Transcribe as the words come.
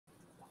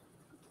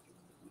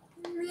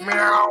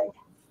Meow.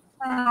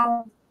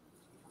 Meow.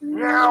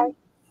 Meow.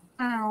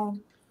 Ow.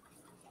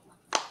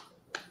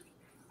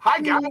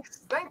 Hi,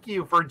 guys. Thank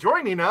you for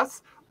joining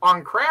us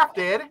on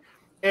Crafted.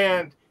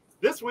 And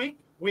this week,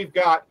 we've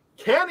got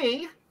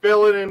Kenny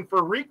filling in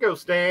for Rico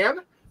Stan.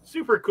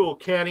 Super cool,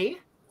 Kenny.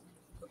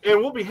 And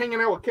we'll be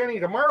hanging out with Kenny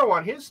tomorrow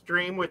on his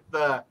stream with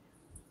the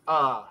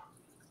Friday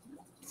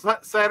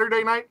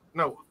Night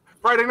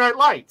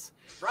Lights.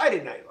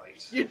 Friday Night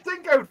Lights. You'd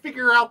think I would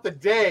figure out the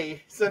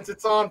day since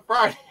it's on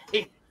Friday.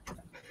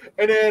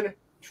 And then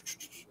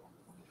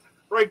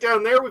right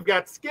down there, we've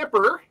got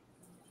Skipper,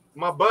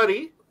 my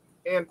buddy,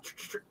 and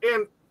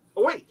oh,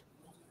 wait.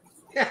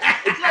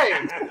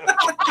 James.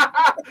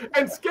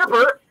 And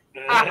Skipper.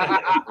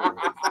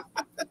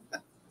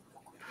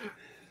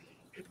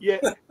 Yeah,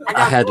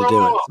 I had to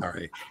do it.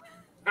 Sorry.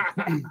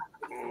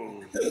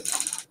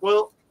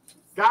 Well,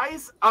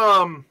 guys,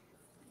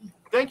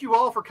 thank you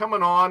all for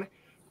coming on.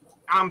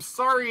 I'm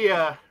sorry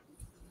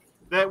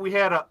that we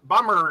had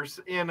bummers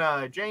in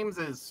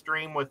James's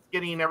stream with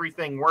getting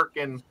everything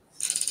working,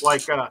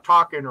 like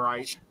talking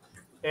right.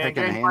 And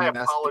James, I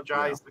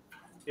apologize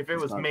if it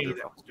was me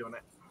that was doing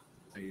it.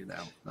 You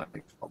know,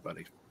 nothing,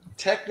 buddy.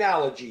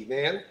 Technology,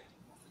 man.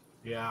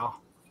 Yeah.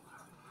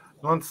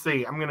 Let's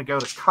see. I'm going to go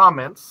to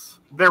comments.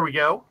 There we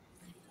go.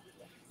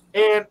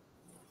 And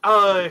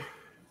I'm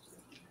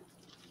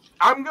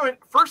going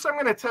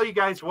to tell you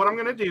guys what I'm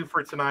going to do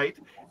for tonight.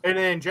 And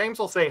then James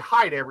will say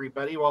hi to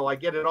everybody while I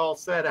get it all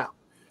set up.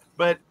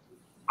 But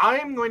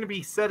I'm going to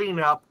be setting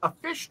up a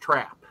fish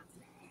trap.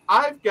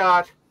 I've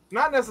got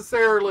not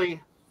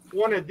necessarily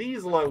one of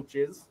these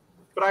loaches,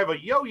 but I have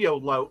a yo-yo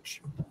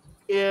loach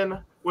in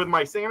with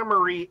my Santa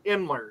Maria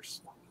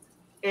Inlers.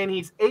 And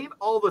he's ate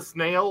all the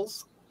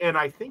snails, and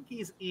I think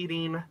he's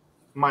eating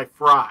my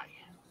fry.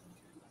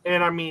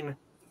 And I mean,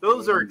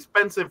 those are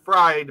expensive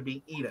fry to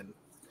be eaten.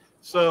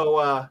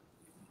 So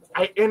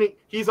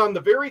he's on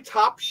the very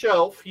top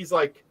shelf. He's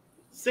like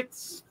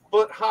 6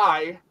 foot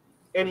high,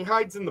 and he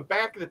hides in the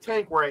back of the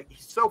tank where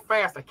he's so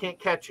fast I can't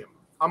catch him.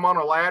 I'm on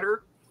a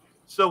ladder.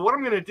 So what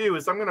I'm going to do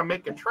is I'm going to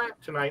make a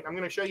trap tonight. I'm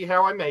going to show you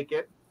how I make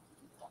it.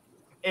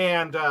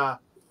 And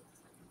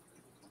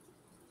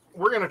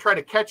we're going to try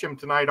to catch him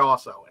tonight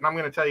also. And I'm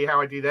going to tell you how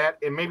I do that.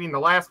 And maybe in the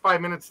last 5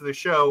 minutes of the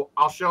show,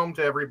 I'll show them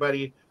to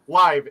everybody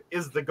live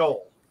is the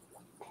goal.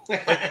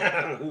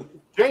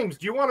 James,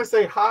 do you want to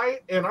say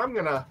hi? And I'm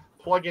going to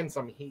plug in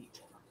some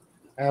heat.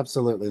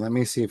 Absolutely. Let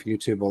me see if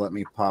YouTube will let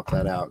me pop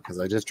that out, because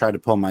I just tried to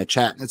pull my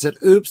chat and it said,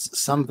 oops,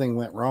 something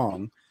went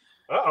wrong.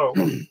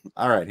 Uh-oh.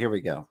 All right, here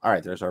we go. All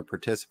right, there's our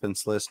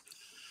participants list.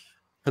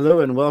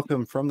 Hello and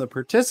welcome from the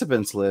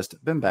participants list.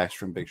 Ben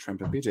Backstrom, Big Shrimp,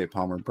 and BJ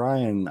Palmer,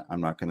 Brian,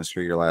 I'm not going to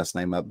screw your last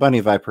name up,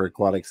 Bunny Viper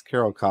Aquatics,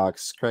 Carol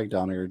Cox, Craig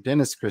Donner,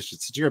 Dennis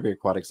Christensen, Jeremy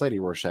Aquatics,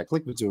 Lady Rorschach,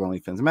 Liquid Zoo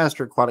OnlyFans,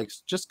 Master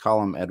Aquatics, just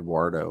call him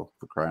Eduardo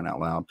for crying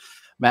out loud.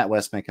 Matt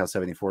West, Makehouse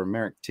 74,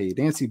 Merrick T,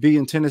 Nancy B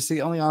in Tennessee,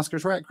 Only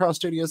Oscars, Rat Cross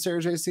Studios,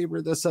 Sarah J.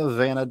 Sieber, The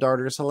Savannah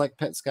Darter, Select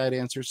Pet Sky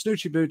Dancer,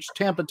 Snoochie Booch,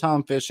 Tampa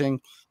Tom Fishing,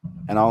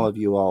 and all of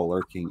you all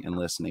lurking and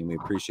listening. We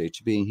appreciate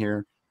you being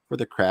here for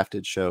the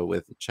Crafted Show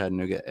with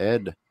Chattanooga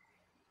Ed.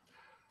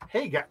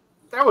 Hey, guys,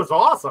 that was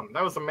awesome.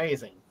 That was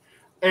amazing.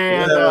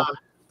 And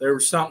there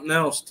was something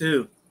else,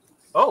 too.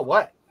 Oh,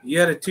 what? You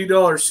had a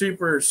 $2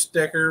 super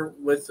sticker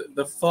with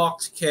the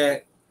fox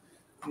cat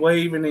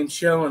waving and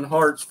showing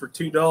hearts for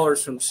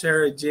 $2 from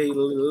Sarah J.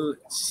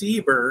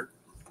 Sieber,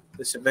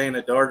 the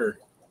Savannah Darter.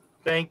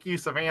 Thank you,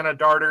 Savannah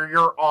Darter.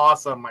 You're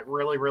awesome. I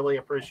really, really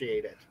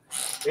appreciate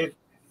it.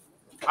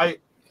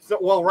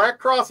 Rat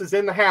Cross is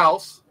in the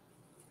house.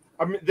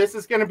 This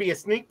is going to be a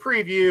sneak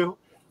preview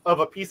of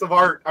a piece of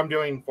art I'm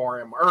doing for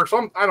him, or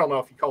some. I don't know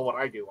if you call what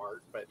I do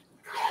art, but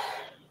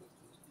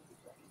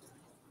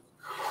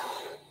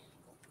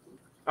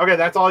okay,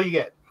 that's all you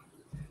get.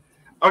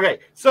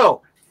 Okay,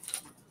 so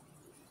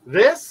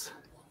this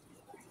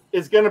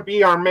is going to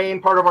be our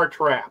main part of our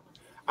trap.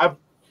 I've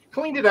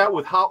cleaned it out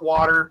with hot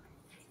water.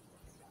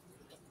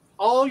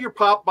 All your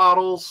pop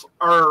bottles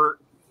are,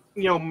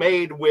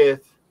 made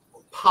with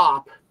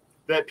pop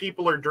that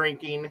people are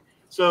drinking.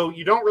 So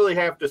you don't really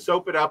have to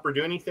soap it up or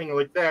do anything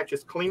like that.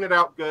 Just clean it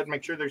out good.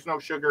 Make sure there's no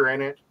sugar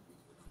in it.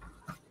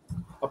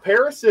 A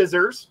pair of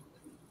scissors.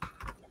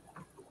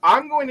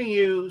 I'm going to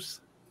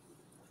use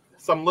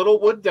some little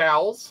wood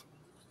dowels.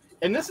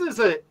 And this is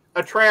a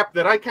trap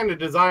that I kind of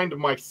designed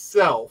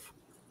myself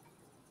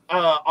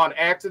on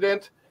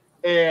accident.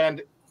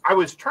 And I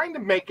was trying to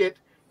make it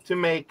to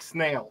make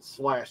snails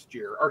last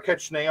year, or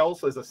catch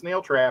snails as a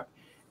snail trap.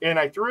 And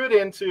I threw it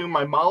into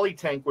my molly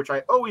tank, which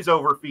I always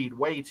overfeed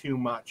way too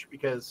much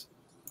because,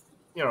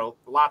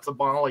 lots of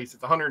mollies.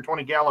 It's a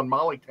 120-gallon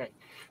molly tank.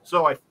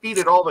 So I feed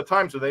it all the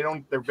time so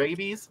they're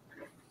babies.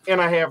 And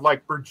I have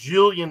like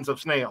bajillions of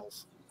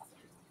snails.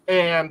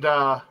 And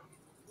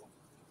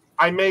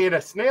I made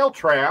a snail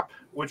trap,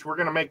 which we're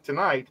going to make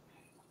tonight,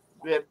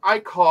 that I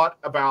caught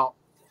about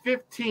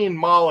 15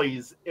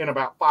 mollies in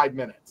about 5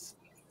 minutes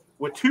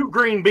with 2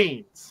 green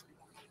beans.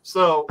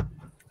 So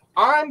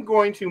I'm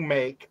going to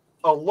make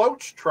a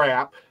loach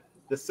trap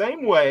the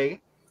same way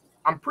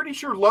I'm pretty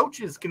sure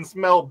loaches can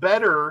smell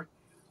better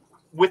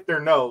with their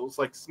nose,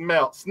 like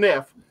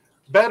sniff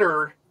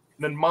better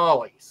than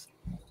mollies.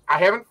 I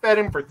haven't fed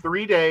him for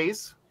 3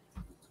 days,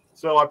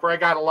 so I probably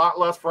got a lot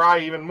less fry,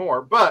 even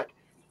more. But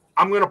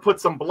I'm going to put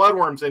some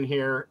bloodworms in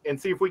here and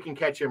see if we can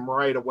catch him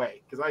right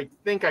away, because I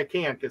think I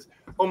can, because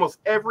almost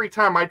every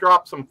time I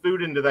drop some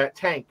food into that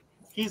tank,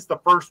 he's the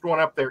first one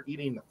up there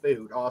eating the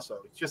food also.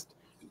 It's just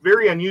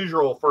very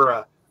unusual for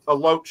a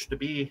loach to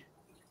be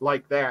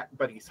like that,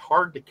 but he's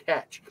hard to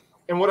catch.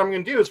 And what I'm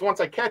going to do is once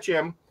I catch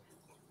him,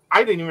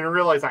 I didn't even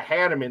realize I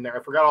had him in there.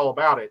 I forgot all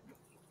about it.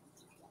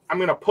 I'm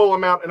going to pull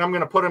him out and I'm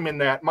going to put him in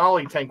that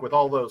molly tank with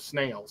all those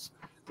snails,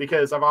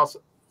 because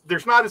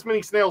there's not as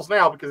many snails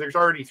now because there's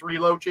already 3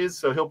 loaches.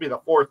 So he'll be the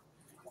 4th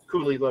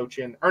Coolie loach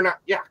in, or not.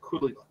 Yeah.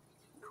 Coolie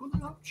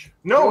loach.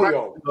 No, not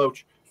Coolie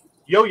loach.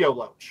 Yo-yo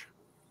loach.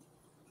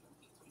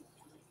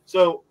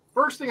 So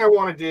first thing I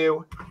want to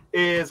do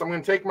is I'm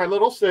going to take my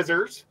little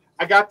scissors.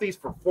 I got these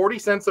for 40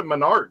 cents at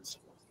Menards.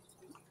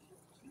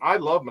 I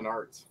love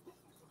Menards.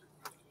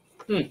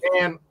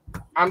 And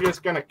I'm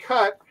just going to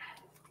cut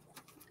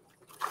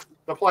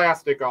the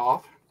plastic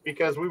off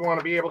because we want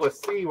to be able to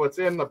see what's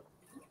in the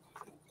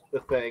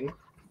thing.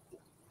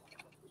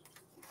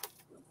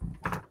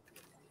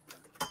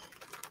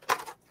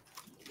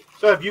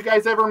 So have you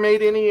guys ever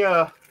made any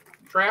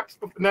traps?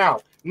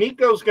 Now,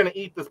 Nico's going to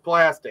eat this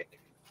plastic.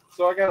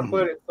 So I got to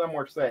put it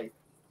somewhere safe.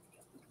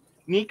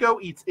 Nico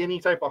eats any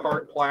type of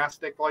hard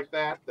plastic like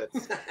that. That's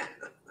it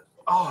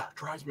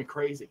drives me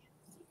crazy.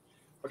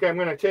 Okay, I'm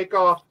going to take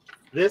off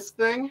this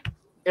thing,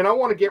 and I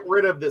want to get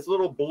rid of this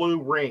little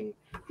blue ring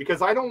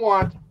because I don't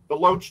want the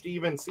loach to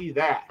even see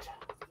that.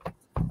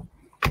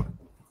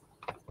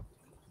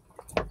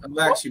 I've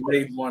actually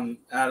made one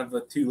out of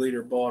a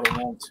 2-liter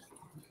bottle once.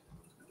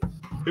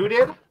 Who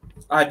did?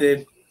 I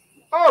did.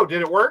 Oh,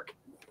 did it work?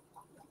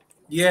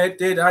 Yeah, it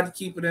did. I had to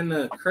keep it in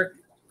the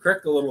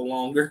creek a little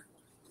longer,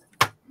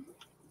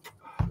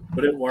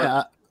 but it worked.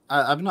 Yeah,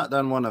 I've not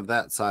done one of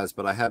that size,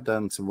 but I have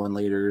done some 1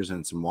 liters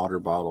and some water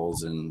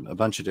bottles and a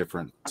bunch of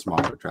different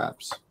smaller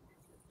traps.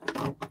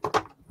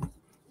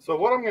 So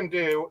what I'm going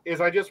to do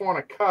is I just want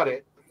to cut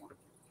it.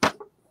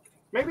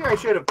 Maybe I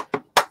should have.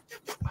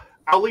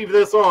 I'll leave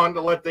this on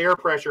to let the air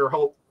pressure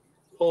hold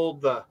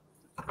the.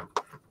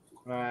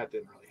 That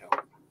didn't really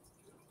help.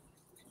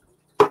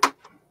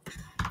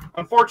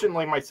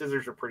 Unfortunately, my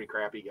scissors are pretty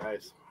crappy,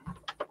 guys.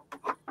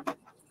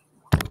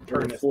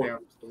 Turn this down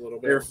just a little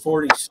bit. They're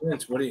 40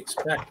 cents. What do you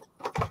expect?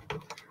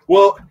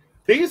 Well,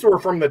 these were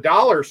from the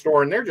dollar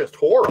store, and they're just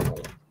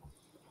horrible.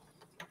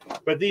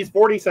 But these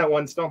 40-cent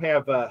ones don't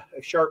have a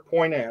sharp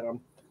point at them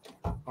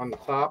on the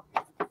top.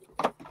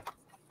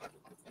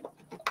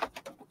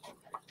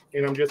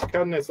 And I'm just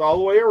cutting this all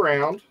the way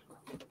around.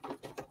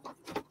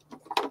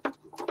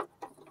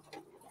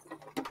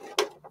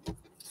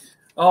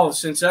 Oh,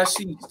 since I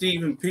see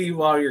Stephen P.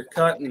 while you're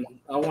cutting,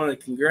 I want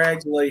to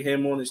congratulate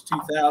him on his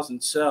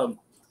 2,000 sub.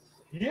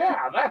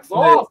 Yeah, that's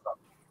awesome.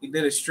 He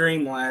did a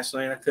stream last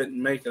night. I couldn't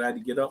make it. I had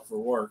to get up for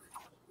work.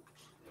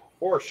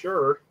 For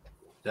sure.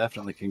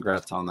 Definitely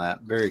congrats on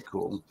that. Very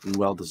cool and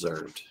well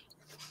deserved.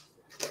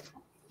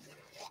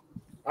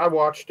 I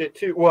watched it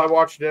too. Well, I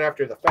watched it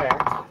after the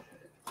fact.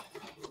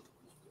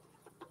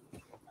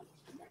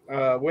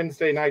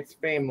 Wednesday night's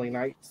family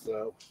night,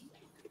 so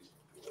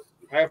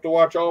I have to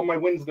watch all my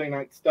Wednesday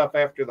night stuff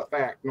after the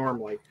fact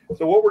normally.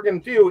 So what we're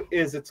going to do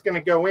is it's going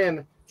to go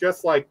in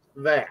just like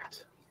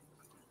that.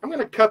 I'm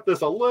going to cut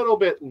this a little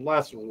bit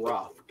less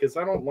rough because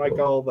I don't like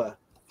all the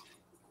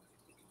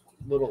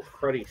little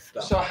cruddy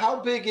stuff. So how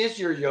big is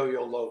your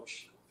yo-yo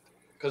loach?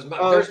 Because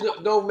there's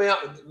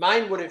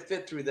mine wouldn't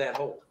fit through that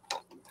hole.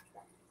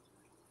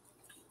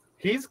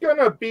 He's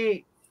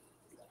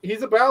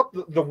about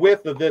the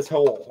width of this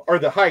hole, or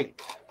the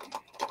height.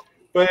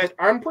 But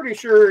I'm pretty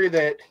sure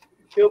that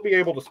he'll be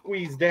able to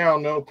squeeze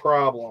down no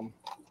problem.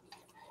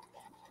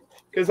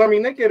 Because, I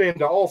mean, they get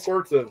into all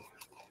sorts of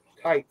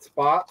tight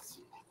spots.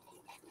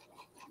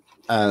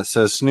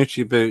 So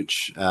Snoochie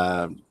Booch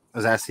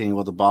was asking,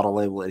 will the bottle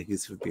label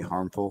adhesive be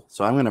harmful?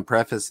 So I'm going to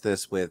preface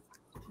this with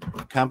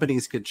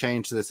companies could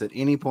change this at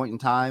any point in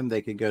time.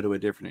 They could go to a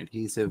different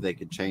adhesive. They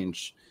could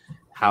change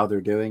how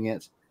they're doing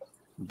it.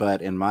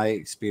 But in my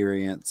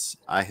experience,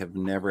 I have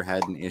never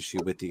had an issue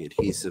with the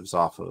adhesives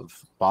off of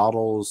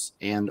bottles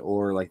and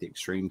or like the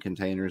extreme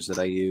containers that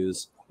I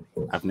use.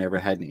 I've never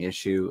had an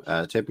issue.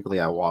 Typically,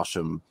 I wash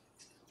them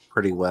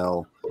pretty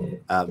well.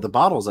 The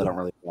bottles I don't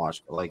really wash,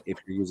 but like if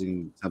you're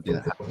using something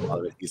that has a lot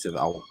of adhesive,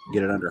 I'll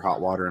get it under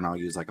hot water and I'll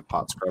use like a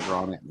pot scrubber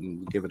on it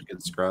and give it a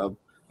good scrub.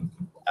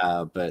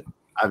 But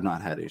I've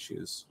not had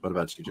issues. What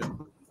about you,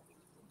 Jim?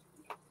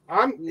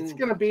 It's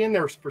going to be in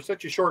there for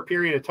such a short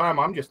period of time.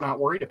 I'm just not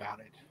worried about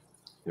it.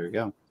 There you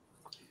go.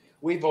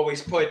 We've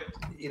always put,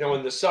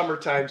 in the summer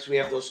times, we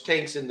have those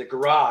tanks in the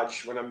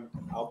garage when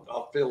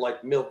I'll fill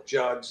like milk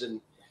jugs and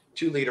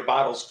 2-liter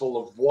bottles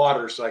full of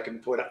water so I can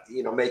put,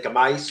 make them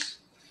ice.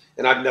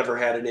 And I've never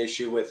had an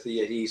issue with the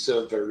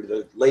adhesive or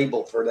the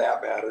label for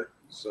that matter.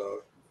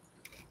 So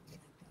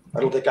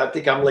I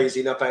think I'm lazy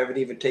enough. I haven't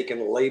even taken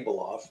the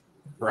label off.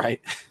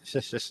 Right.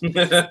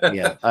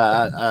 Yeah.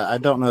 I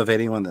don't know of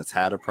anyone that's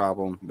had a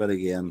problem, but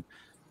again,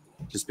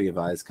 just be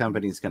advised,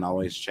 companies can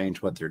always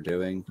change what they're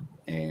doing,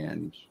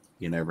 and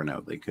you never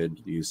know. They could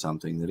use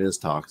something that is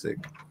toxic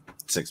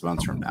 6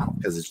 months from now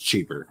because it's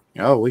cheaper.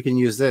 Oh, we can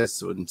use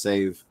this. It wouldn't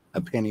save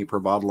a penny per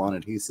bottle on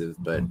adhesive,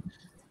 but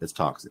it's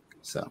toxic.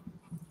 So,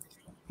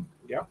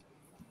 yeah.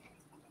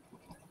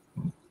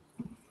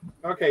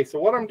 Okay, so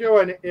what I'm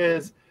doing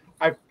is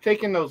I've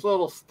taken those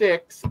little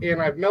sticks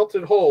and I've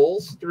melted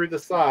holes through the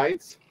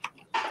sides.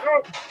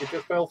 Oh, it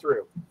just fell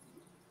through.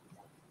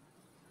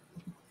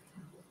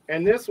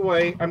 And this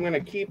way, I'm going to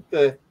keep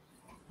the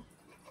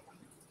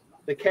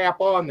cap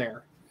on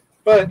there.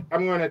 But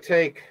I'm going to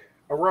take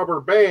a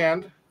rubber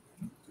band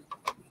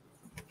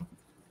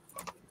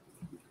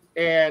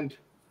and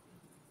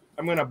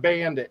I'm going to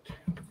band it.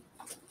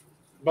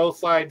 Both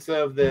sides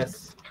of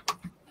this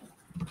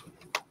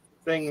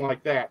thing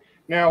like that.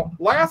 Now,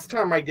 last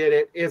time I did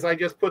it is I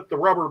just put the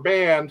rubber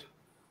band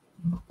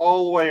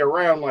all the way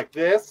around like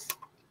this.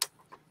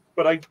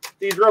 But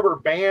these rubber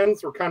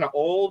bands were kind of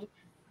old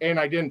and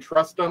I didn't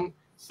trust them.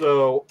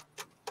 So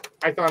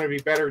I thought it'd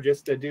be better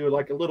just to do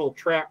like a little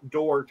trap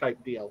door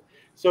type deal.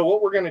 So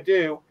what we're going to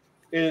do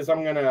is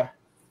I'm going to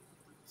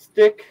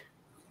stick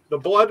the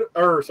blood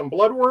or some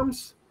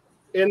bloodworms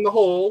in the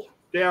hole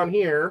down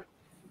here.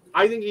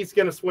 I think he's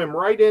going to swim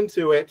right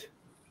into it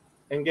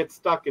and get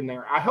stuck in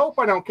there. I hope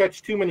I don't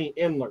catch too many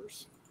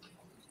endlers.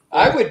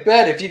 I would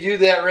bet if you do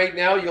that right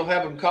now, you'll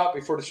have them caught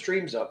before the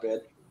stream's up,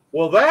 Ed.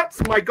 Well,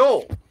 that's my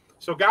goal.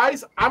 So,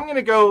 guys, I'm going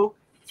to go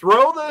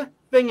throw the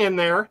thing in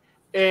there,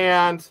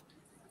 and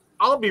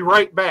I'll be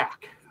right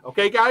back.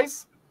 Okay,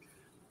 guys?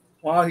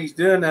 While he's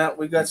doing that,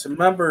 we got some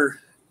member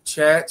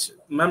chats.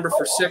 Member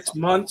for 6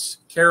 months,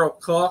 Carol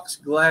Cox,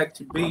 glad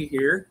to be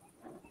here.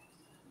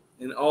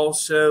 And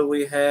also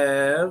we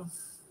have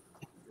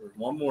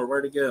one more.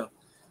 Where'd it go?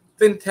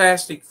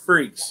 Fantastic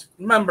Freaks,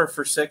 member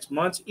for 6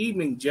 months.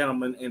 Evening,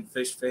 gentlemen and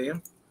Fish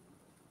Fam.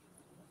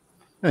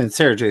 And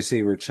Sarah J.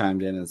 Seaver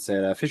chimed in and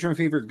said, Fisherman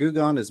Fever Goo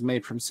Gone is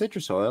made from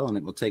citrus oil and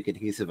it will take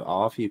adhesive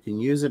off. You can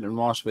use it and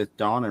wash with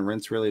Dawn and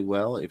rinse really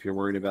well if you're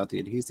worried about the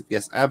adhesive.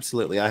 Yes,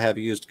 absolutely. I have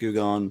used Goo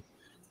Gone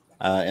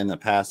in the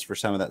past for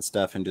some of that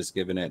stuff and just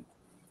given it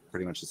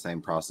pretty much the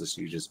same process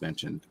you just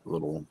mentioned. A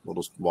little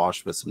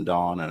wash with some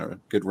Dawn and a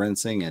good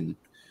rinsing and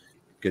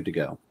good to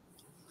go.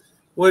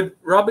 Would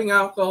rubbing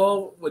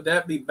alcohol, would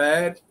that be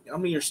bad? I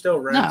mean, you're still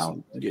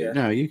rinsing.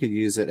 No, you could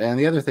use it. And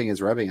the other thing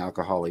is rubbing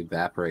alcohol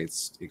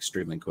evaporates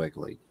extremely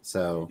quickly.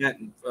 So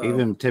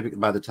even typically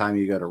by the time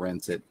you go to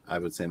rinse it, I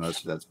would say most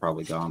of that's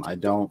probably gone.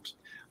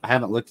 I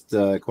haven't looked at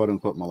the quote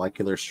unquote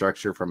molecular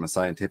structure from a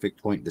scientific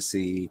point to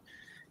see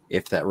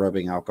if that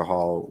rubbing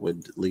alcohol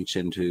would leach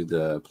into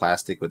the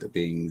plastic with it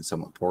being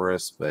somewhat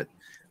porous, but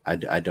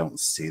I don't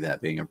see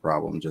that being a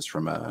problem just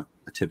from a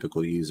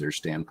typical user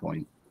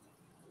standpoint.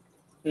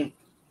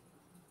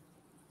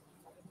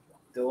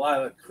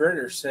 Delilah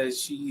Critter says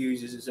she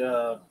uses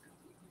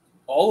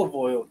olive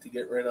oil to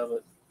get rid of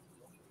it.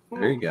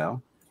 There you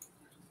go.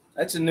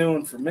 That's a new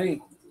one for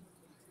me.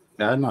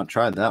 I've not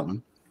tried that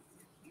one.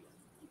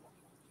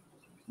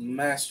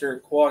 Master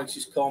Aquatics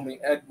just called me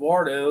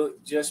Eduardo.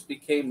 Just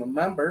became a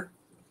member.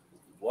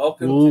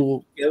 Welcome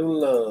to Go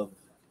Love.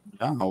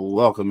 Oh,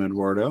 welcome,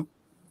 Eduardo.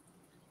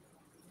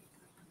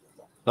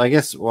 I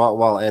guess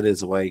while Ed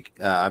is awake,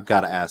 I've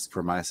got to ask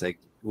for my sake.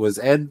 Was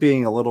Ed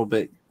being a little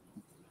bit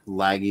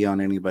laggy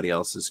on anybody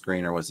else's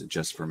screen, or was it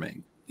just for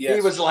me? Yes.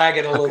 He was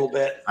lagging a little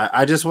bit.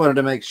 I just wanted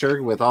to make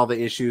sure with all the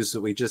issues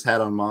that we just had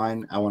on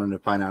mine, I wanted to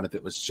find out if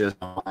it was just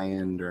on my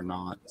end or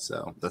not.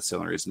 So that's the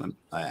only reason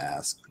I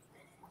asked.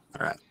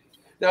 All right.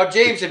 Now,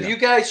 James, have you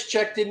guys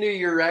checked into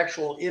your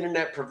actual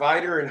internet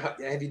provider and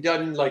have you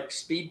done like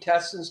speed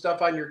tests and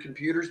stuff on your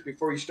computers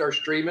before you start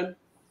streaming?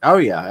 Oh,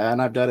 yeah.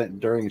 And I've done it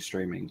during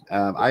streaming.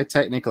 I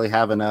technically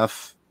have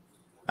enough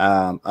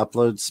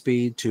upload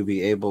speed to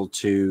be able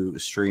to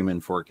stream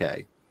in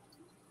 4K.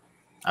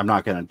 I'm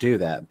not going to do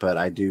that, but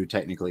I do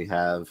technically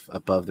have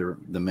above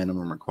the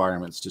minimum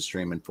requirements to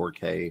stream in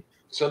 4K.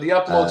 So the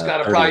upload's got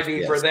to probably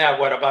be for that,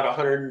 what, about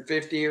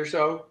 150 or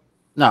so?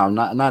 No,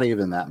 not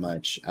even that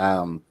much.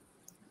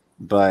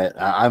 But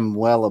I'm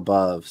well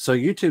above. So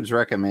YouTube's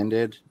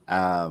recommended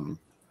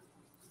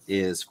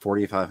is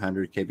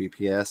 4,500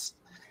 kbps.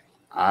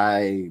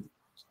 I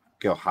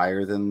go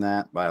higher than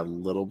that by a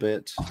little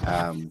bit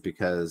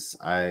because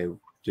I'm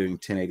doing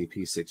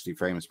 1080p 60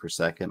 frames per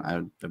second.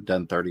 I've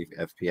done 30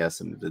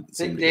 FPS and it didn't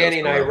seem to Danny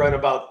and I run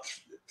about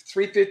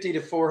 350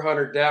 to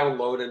 400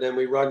 download, and then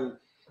we run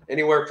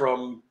anywhere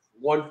from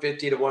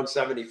 150 to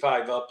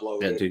 175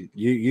 upload. Yeah, dude,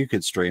 you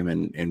could stream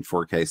in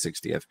 4K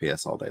 60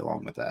 FPS all day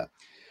long with that.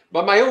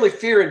 But my only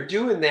fear in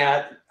doing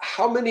that,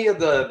 how many of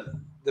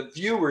the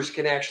viewers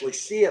can actually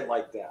see it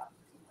like that?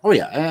 Oh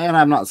yeah, and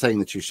I'm not saying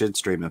that you should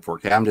stream in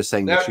 4K. I'm just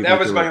saying that you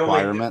was my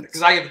requirements. Only,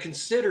 because I have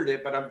considered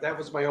it, but that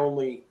was my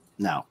only.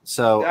 No,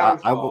 so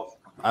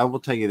I will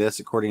tell you this.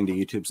 According to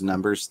YouTube's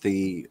numbers,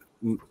 the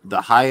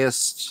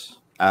highest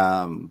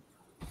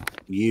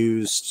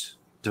used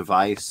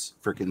device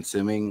for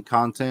consuming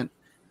content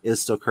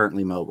is still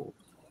currently mobile.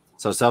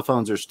 So cell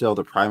phones are still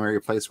the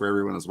primary place where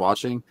everyone is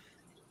watching,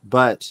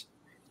 but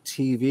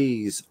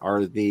TVs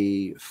are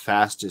the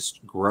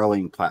fastest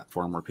growing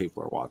platform where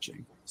people are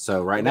watching.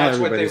 So right now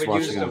everybody's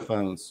watching on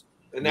phones.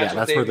 And that's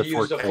what they've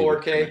used the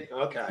 4K?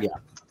 Okay. Yeah.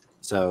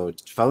 So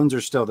phones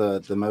are still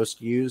the most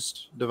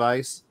used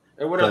device.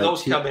 And what are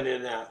those coming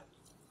in at?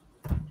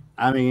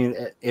 I mean,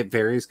 it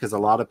varies because a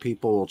lot of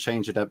people will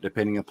change it up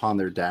depending upon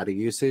their data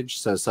usage.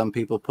 So some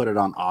people put it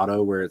on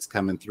auto where it's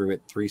coming through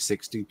at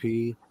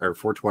 360p or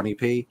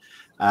 420p.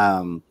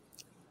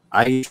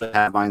 I usually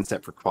have mine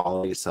set for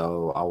quality,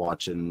 so I'll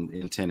watch in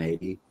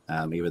 1080,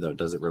 even though it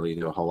doesn't really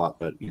do a whole lot,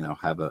 but,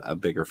 have a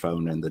bigger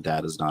phone and the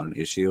data is not an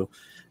issue.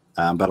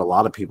 But a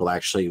lot of people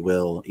actually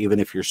will, even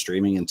if you're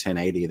streaming in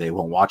 1080, they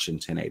won't watch in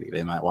 1080.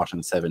 They might watch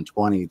in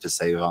 720 to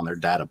save on their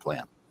data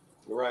plan.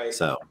 Right.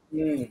 So.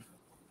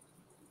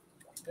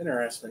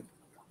 Interesting.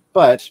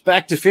 But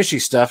back to fishy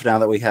stuff now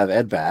that we have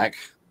Ed back.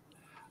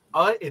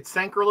 It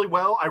sank really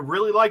well. I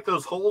really like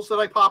those holes that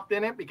I popped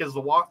in it because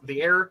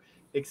the air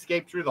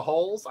escaped through the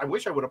holes. I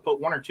wish I would have put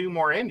one or two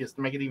more in just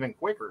to make it even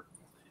quicker.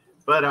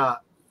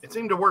 But it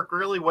seemed to work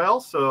really well.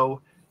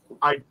 So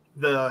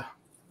the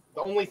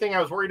only thing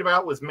I was worried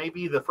about was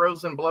maybe the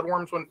frozen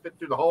bloodworms wouldn't fit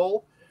through the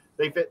hole.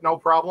 They fit no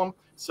problem.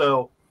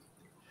 So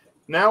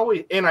now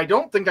and I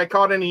don't think I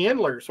caught any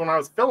endlers when I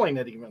was filling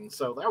it even.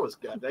 So that was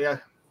good.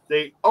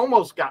 They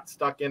almost got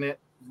stuck in it,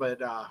 but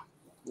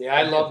yeah,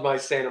 I love my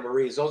Santa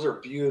Marias. Those are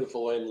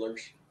beautiful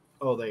endlers.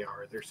 Oh, they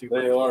are. They're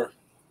super. They are.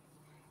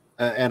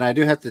 And I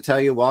do have to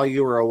tell you, while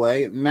you were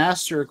away,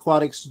 Master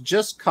Aquatics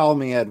Just Call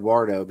Me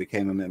Eduardo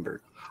became a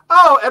member.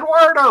 Oh,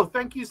 Eduardo,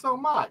 thank you so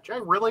much. I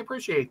really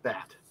appreciate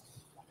that.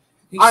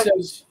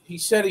 He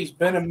said he's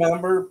been a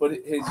member, but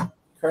his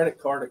credit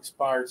card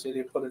expired, so he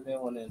didn't put a new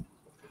one in.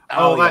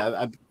 Oh,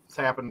 that's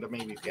happened to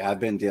me before. Yeah, I've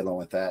been dealing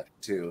with that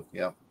too.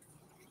 Yep.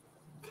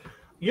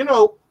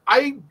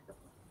 I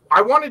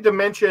wanted to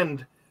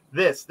mention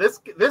this.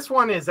 This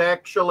one is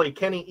actually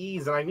Kenny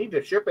E's, and I need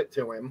to ship it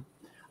to him.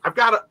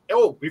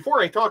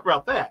 Before I talk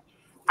about that,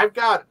 I've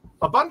got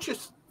a bunch of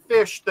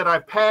fish that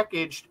I've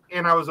packaged,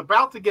 and I was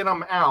about to get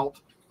them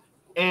out,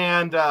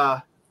 and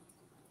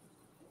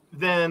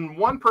then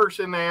one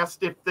person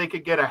asked if they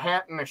could get a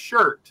hat and a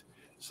shirt.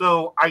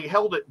 So I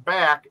held it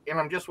back, and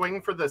I'm just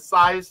waiting for the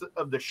size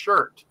of the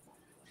shirt.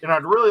 And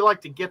I'd really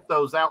like to get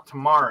those out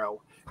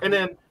tomorrow. And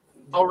then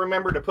I'll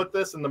remember to put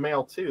this in the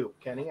mail too,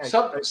 Kenny.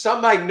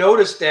 Something I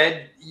noticed,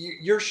 Ed,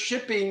 you're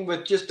shipping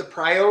with just a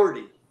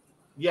priority.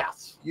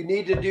 Yes. You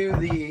need to do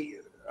the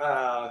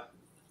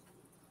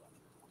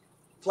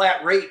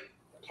flat rate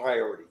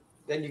priority.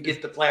 Then you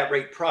get the flat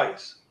rate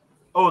price.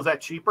 Oh, is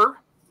that cheaper?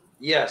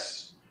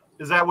 Yes.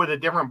 Is that with a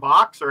different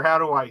box, or how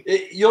do I?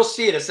 You'll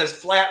see it. It says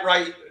flat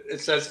rate.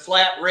 It says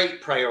flat rate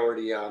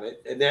priority on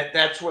it, and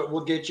that's what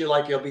will get you.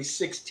 Like it'll be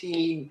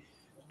 16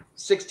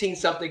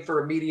 something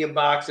for a medium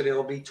box, and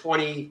it'll be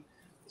 20,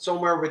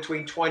 somewhere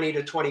between $20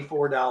 to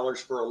 $24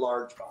 for a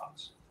large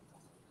box.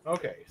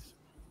 Okay.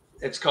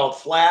 It's called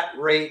flat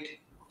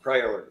rate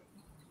priority.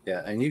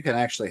 Yeah, and you can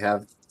actually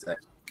have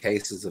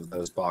cases of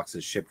those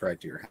boxes shipped right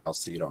to your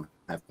house, so you don't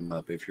have them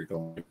up if you're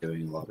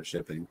doing a lot of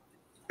shipping.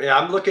 Yeah,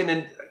 I'm looking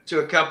into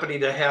a company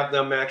to have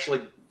them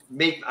actually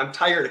make. I'm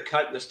tired of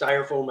cutting the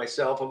styrofoam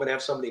myself. I'm going to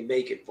have somebody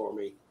make it for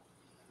me.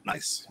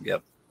 Nice.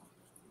 Yep.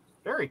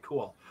 Very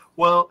cool.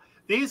 Well,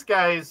 these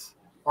guys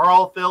are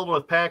all filled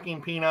with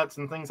packing peanuts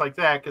and things like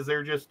that because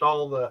they're just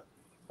all the.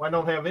 Well, I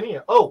don't have any.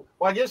 Oh,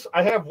 well, I guess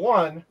I have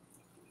one.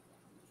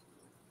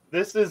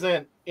 This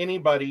isn't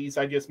anybody's.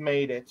 I just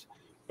made it,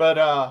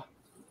 but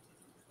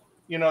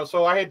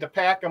so I had to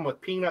pack them with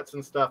peanuts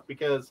and stuff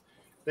because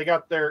they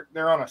got they're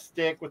on a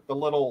stick with the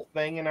little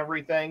thing and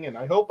everything, and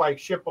I hope I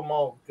ship them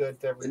all good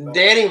to everybody. And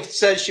Danny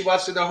says she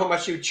wants to know how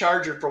much you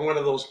charge her for one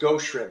of those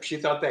ghost shrimp. She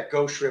thought that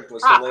ghost shrimp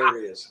was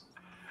hilarious.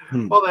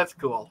 Well, that's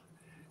cool.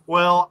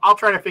 Well, I'll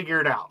try to figure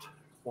it out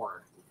for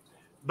her.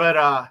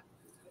 But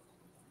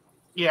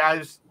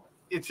yeah,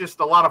 it's just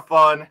a lot of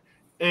fun,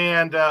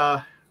 and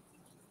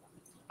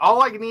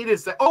all I need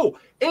is that. Oh,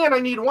 and I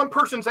need one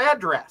person's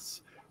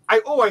address. I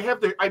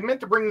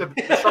meant to bring the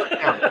shark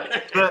down.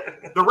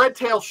 The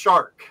red-tailed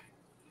shark.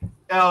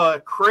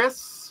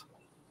 Chris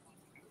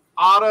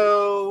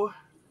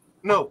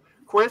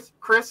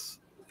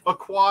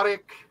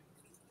Aquatic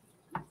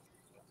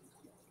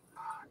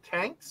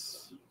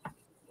Tanks.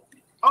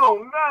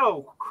 Oh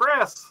no,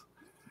 Chris.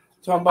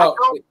 Talking about.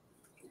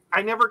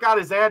 I never got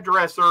his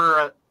address or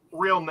a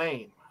real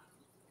name.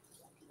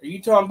 Are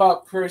you talking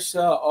about Chris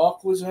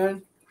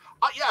Aquazone?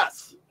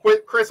 Yes,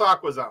 Chris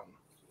Aquazone.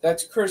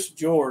 That's Chris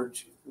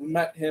George. We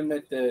met him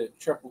at the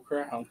Triple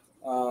Crown.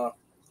 Oh,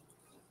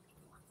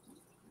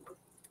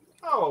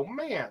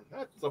 man.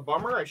 That's a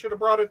bummer. I should have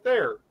brought it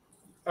there.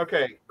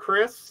 Okay.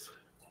 Chris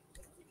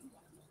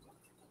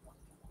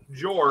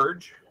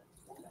George.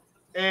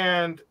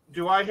 And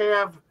do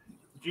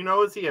you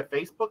know, is he a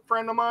Facebook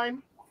friend of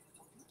mine?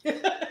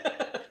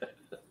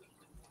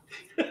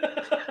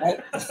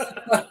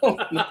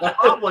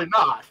 Probably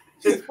not.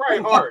 It's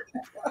probably hard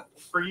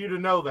for you to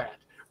know that.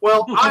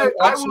 Well, I will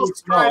Absolutely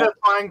try small. to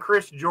find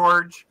Chris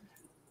George.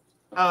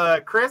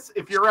 Chris,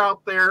 if you're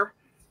out there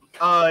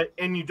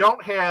and you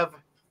don't have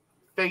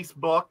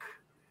Facebook,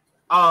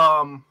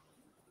 I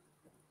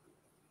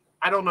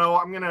don't know.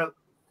 I'm gonna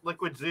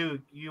Liquid Zoo.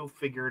 You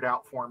figure it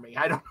out for me.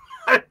 I don't know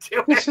how to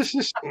do it.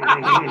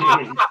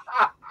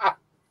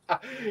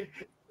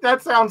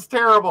 That sounds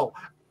terrible.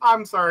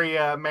 I'm sorry,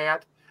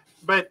 Matt,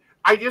 but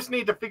I just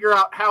need to figure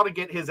out how to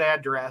get his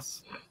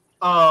address,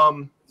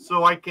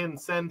 so I can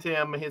send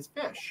him his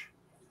fish,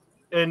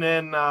 and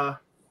then,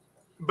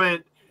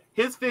 but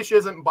his fish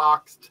isn't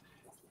boxed,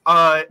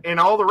 and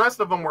all the rest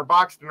of them were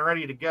boxed and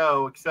ready to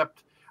go,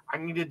 except I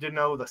needed to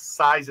know the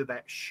size of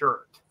that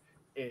shirt,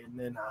 and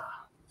then,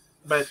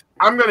 but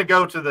I'm gonna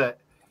go to the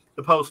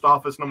post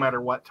office no matter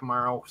what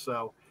tomorrow.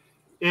 So,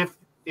 if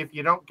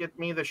you don't get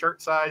me the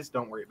shirt size,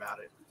 don't worry about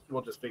it.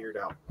 We'll just figure it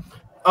out.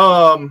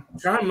 I'm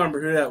trying to remember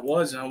who that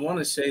was, and I want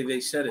to say they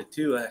said a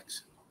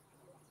 2X.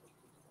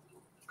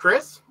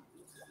 Chris?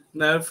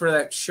 No, for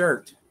that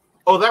shirt.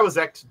 Oh, that was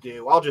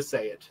X-Do. I'll just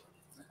say it.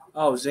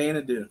 Oh,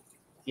 Xanadu.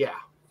 Yeah.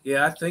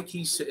 Yeah, I think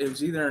it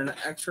was either an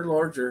extra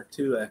large or a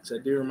 2X.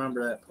 I do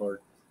remember that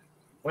part.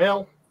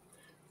 Well,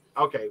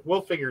 okay,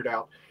 we'll figure it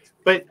out.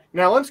 But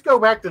now let's go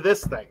back to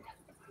this thing.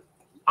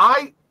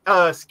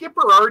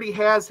 Skipper already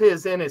has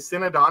his in his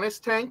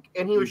Synodontis tank,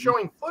 and he was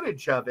showing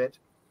footage of it,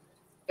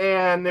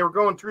 and they were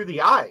going through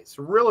the eyes.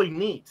 Really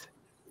neat.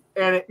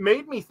 And it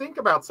made me think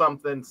about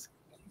something.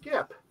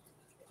 Skip,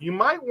 you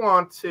might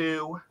want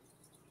to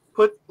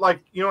put,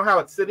 like, you know how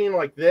it's sitting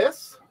like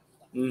this?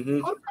 Mm-hmm.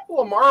 Put a couple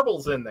of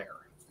marbles in there.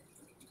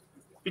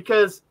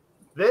 Because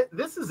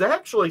this is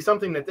actually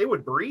something that they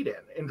would breed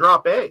in and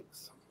drop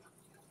eggs.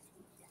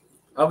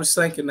 I was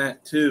thinking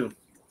that too.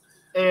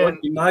 And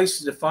What'd be nice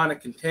is to find a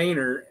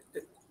container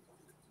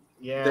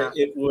yeah, that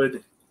it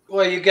would.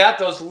 Well, you got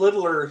those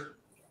little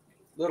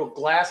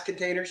glass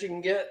containers you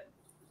can get.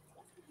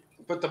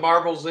 Put the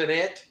marbles in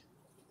it.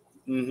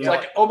 Mhm. It's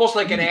like almost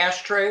like an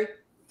ashtray.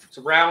 It's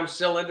a round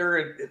cylinder,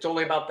 and it's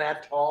only about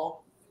that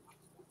tall.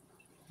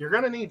 you're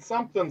going to need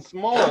something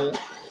small.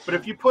 But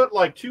if you put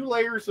like 2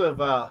 layers of,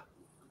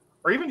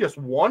 or even just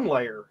 1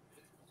 layer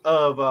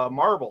of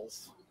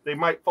marbles, they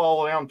might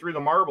fall down through the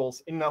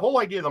marbles. And the whole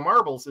idea of the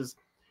marbles is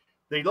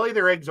they lay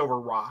their eggs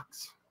over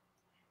rocks.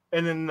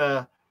 And then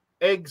the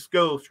eggs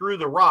go through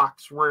the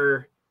rocks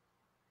where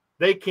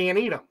they can't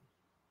eat them.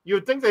 You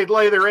would think they'd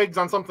lay their eggs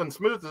on something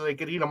smooth so they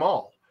could eat them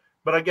all.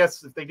 But I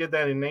guess if they did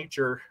that in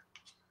nature,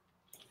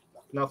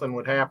 nothing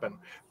would happen,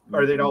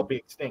 or they'd all be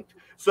extinct.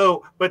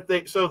 So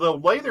they'll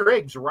lay their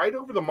eggs right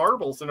over the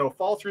marbles, and it'll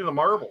fall through the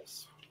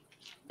marbles.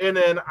 And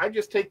then I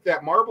just take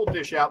that marble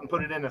dish out and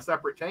put it in a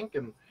separate tank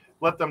and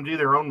let them do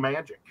their own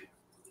magic.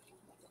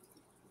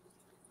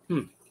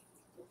 And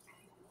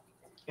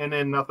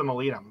then nothing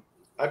will eat them.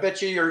 I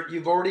bet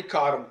you've already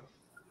caught them.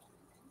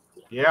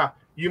 Yeah,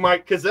 you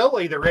might, because they'll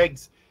lay their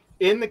eggs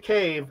in the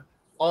cave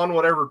on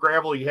whatever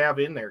gravel you have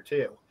in there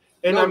too.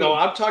 And No,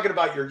 I'm talking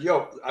about your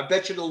yolk. I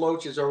bet you the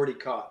loach is already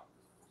caught.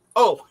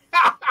 Oh,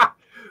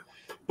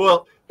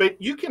 well,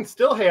 but you can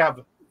still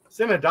have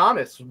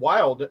Synodontis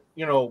wild,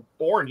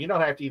 born. You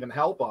don't have to even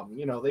help them.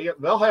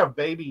 They'll have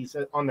babies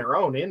on their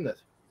own in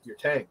your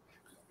tank.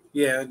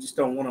 Yeah, I just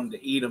don't want them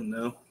to eat them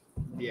though.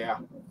 Yeah,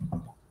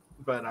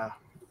 but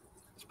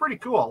it's pretty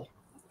cool.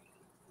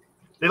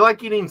 They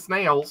like eating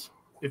snails.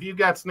 If you've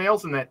got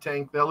snails in that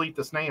tank, they'll eat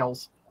the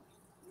snails.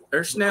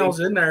 There's snails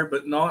in there,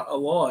 but not a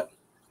lot.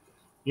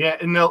 Yeah,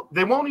 and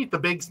they won't eat the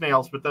big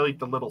snails, but they'll eat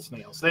the little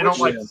snails. They don't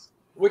like.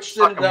 Which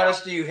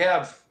Synodontis do you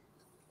have?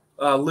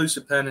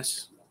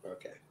 Lucipennis.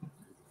 Okay.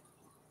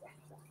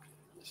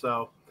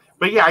 So,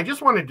 but yeah, I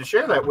just wanted to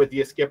share that with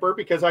you, Skipper,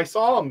 because I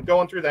saw them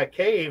going through that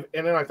cave,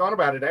 and then I thought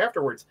about it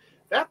afterwards.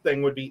 That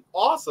thing would be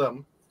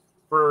awesome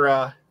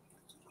for,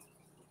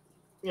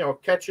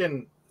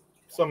 catching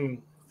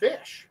some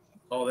fish.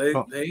 Oh, they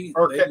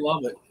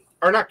love it.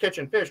 Or not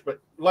catching fish,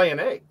 but laying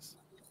eggs.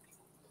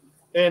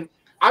 And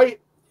I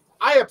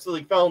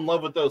absolutely fell in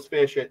love with those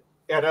fish at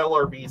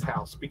LRB's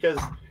house, because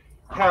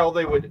how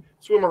they would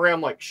swim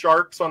around like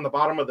sharks on the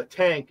bottom of the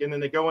tank, and then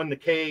they go in the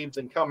caves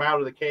and come out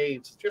of the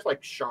caves just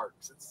like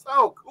sharks. It's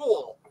so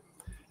cool.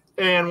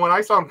 And when I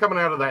saw them coming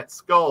out of that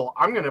skull,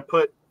 I'm going to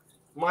put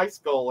my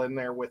skull in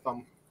there with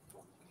them.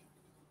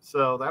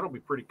 So that'll be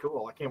pretty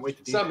cool. I can't wait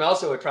to do Something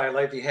else I would probably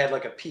like if you had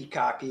like a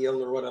peacock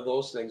eel or one of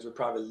those things, would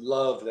probably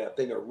love that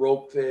thing, a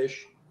rope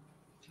fish.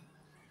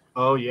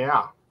 Oh,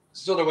 yeah.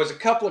 So there was a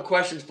couple of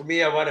questions for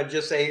me. I want to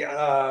just say,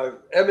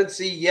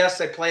 M&C, yes,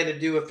 I plan to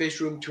do a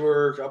fish room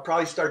tour. I'll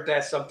probably start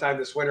that sometime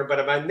this winter.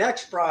 But my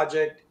next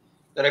project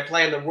that I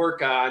plan to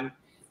work on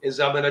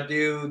is I'm going to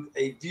do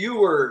a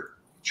viewer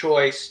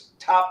choice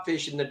top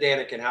fish in the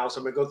Daniken house.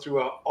 I'm going to go through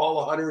all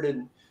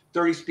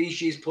 130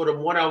 species, put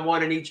them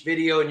one-on-one in each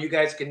video, and you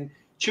guys can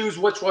choose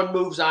which one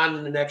moves on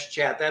in the next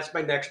chat. That's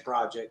my next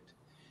project.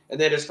 And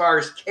then as far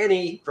as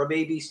Kenny from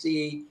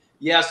ABC,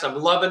 yes, I'm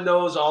loving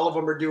those. All of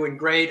them are doing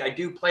great. I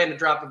do plan to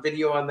drop a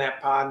video on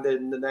that pond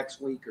in the next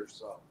week or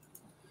so.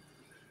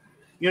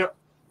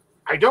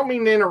 I don't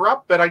mean to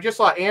interrupt, but I just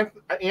saw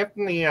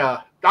Anthony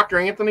Dr.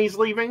 Anthony's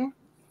leaving,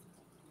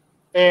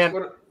 and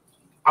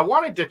I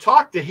wanted to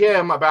talk to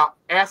him about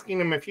asking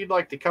him if he'd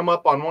like to come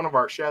up on one of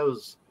our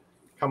shows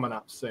coming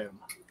up soon.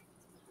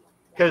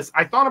 Because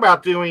I thought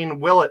about doing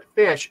Will It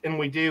Fish, and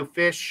we do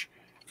fish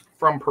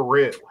from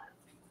Peru.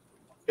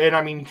 And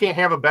I mean, you can't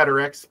have a better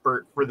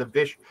expert for the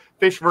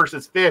fish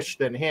versus fish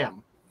than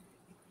him.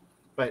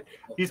 But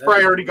he's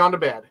probably already gone to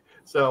bed.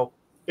 So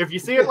if you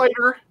see it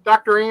later,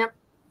 Dr. Ant,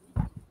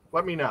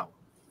 let me know.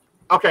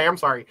 Okay, I'm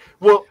sorry.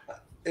 Well,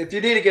 if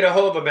you need to get a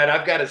hold of him, man,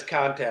 I've got his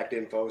contact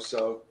info.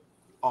 So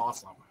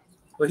awesome.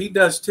 Well, he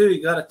does too. He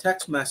got a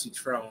text message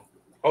from him.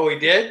 Oh, he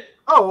did?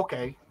 Oh,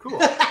 okay.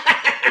 Cool.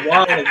 A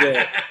while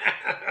ago.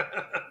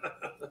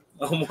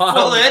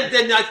 Well, Ed,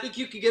 then I think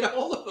you could get a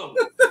hold of him.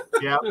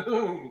 Yeah.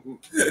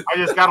 I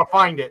just got to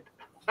find it.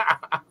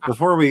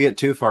 Before we get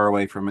too far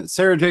away from it,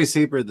 Sarah J.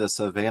 Sieber, the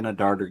Savannah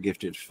Darter,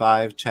 gifted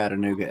 5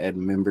 Chattanooga Ed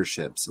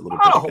memberships a little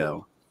bit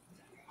ago.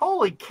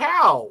 Holy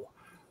cow.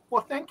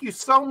 Well, thank you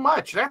so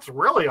much. That's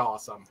really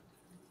awesome.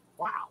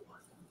 Wow.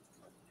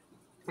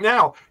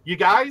 Now, you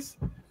guys,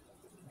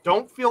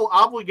 don't feel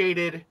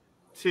obligated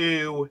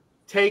to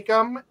take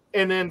them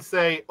and then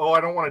say, oh,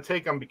 I don't want to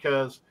take them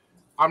because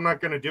I'm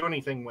not going to do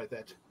anything with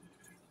it.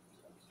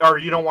 Or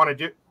you don't want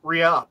to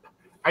re-up.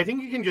 I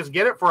think you can just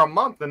get it for a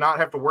month and not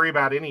have to worry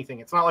about anything.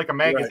 It's not like a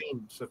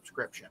magazine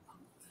subscription.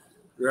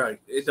 Right.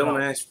 It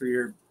don't ask for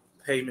your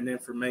payment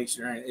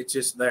information, right? It's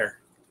just there.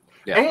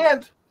 Yeah.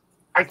 And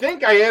I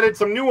think I added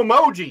some new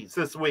emojis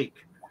this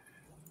week.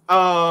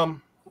 I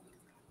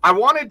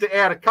wanted to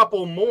add a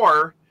couple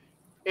more,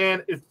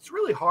 and it's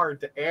really hard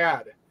to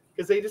add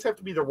because they just have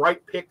to be the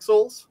right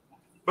pixels.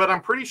 But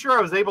I'm pretty sure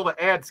I was able to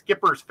add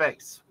Skipper's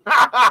face.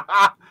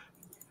 I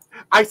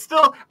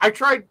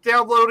tried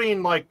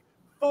downloading like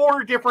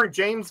 4 different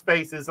James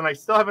faces, and I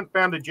still haven't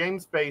found a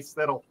James face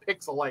that'll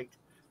pixelate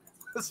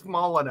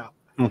small enough.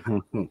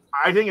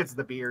 I think it's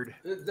the beard.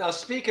 Now,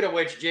 speaking of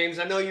which, James,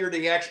 I know you're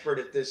the expert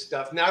at this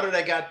stuff. Now that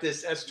I got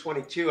this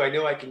S22, I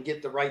know I can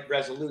get the right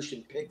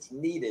resolution pics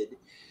needed.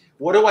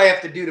 What do I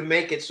have to do to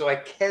make it so I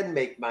can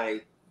make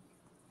my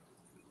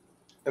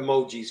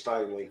emojis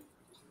finally?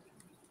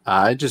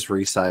 I just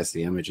resize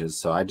the images.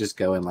 So I just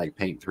go in like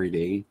Paint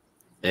 3D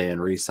and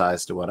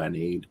resize to what I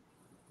need.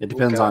 It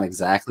depends on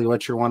exactly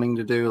what you're wanting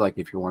to do. Like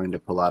if you're wanting to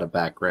pull out a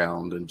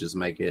background and just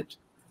make it,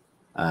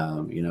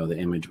 the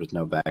image with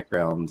no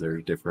background,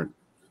 there's different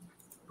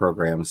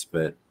programs.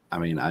 But I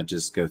mean, I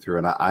just go through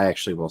and I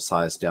actually will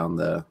size down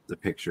the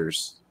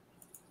pictures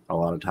a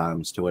lot of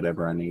times to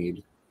whatever I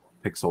need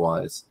pixel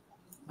wise.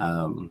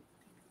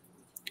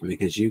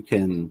 Because you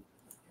can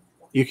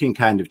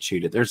kind of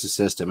cheat it. There's a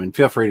system, and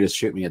feel free to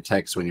shoot me a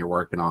text when you're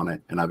working on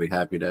it, and I'll be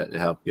happy to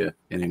help you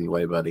in any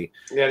way, buddy.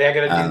 Yeah, I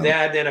got to do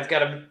that. Then I've got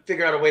to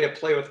figure out a way to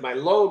play with my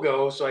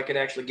logo so I can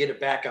actually get it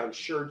back on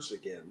shirts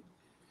again.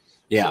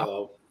 Yeah.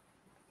 So.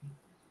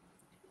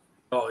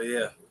 Oh,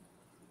 yeah.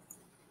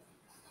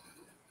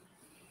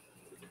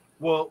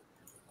 Well,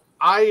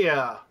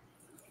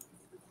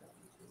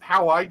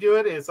 how I do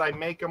it is I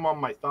make them on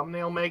my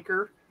thumbnail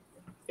maker,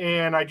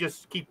 and I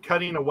just keep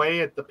cutting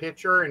away at the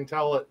picture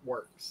until it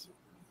works.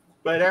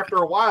 But after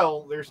a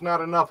while, there's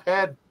not enough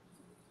head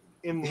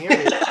in the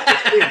image.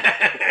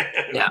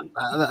 Yeah,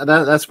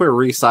 that's where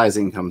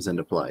resizing comes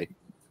into play.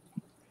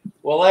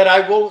 Well, Ed,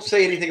 I won't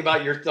say anything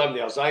about your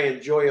thumbnails. I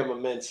enjoy them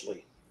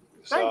immensely.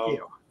 Thank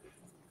you.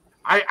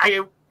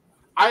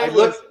 I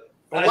look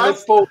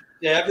forward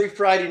to every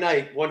Friday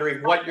night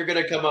wondering what you're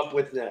going to come up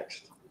with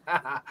next.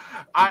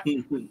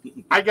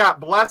 I got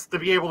blessed to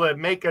be able to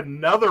make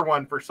another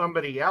one for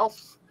somebody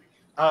else's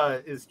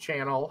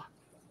channel,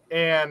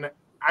 and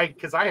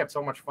because I have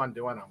so much fun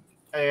doing them.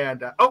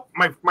 And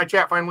my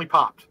chat finally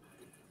popped.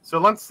 So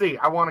let's see.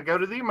 I want to go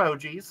to the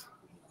emojis.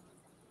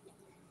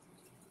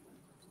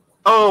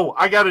 Oh,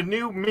 I got a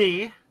new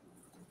me,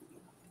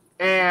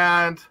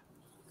 and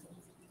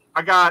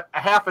I got a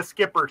half a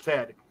Skipper's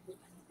head.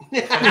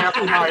 And half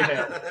of my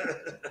head.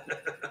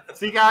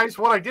 See, guys,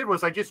 what I did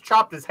was I just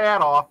chopped his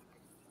hat off,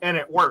 and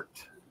it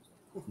worked.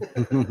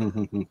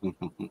 And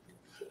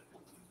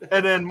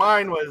then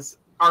mine was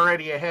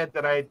already a head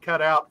that I had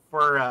cut out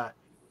for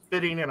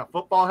fitting in a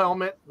football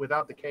helmet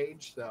without the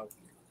cage, so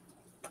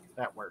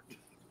that worked.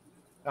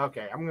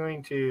 Okay, I'm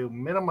going to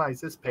minimize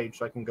this page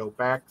so I can go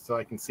back so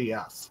I can see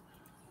us.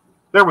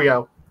 There we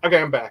go. Okay,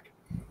 I'm back.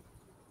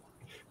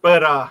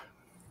 But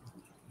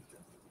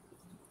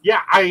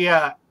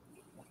yeah,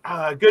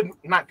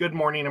 not Good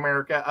Morning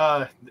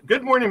America.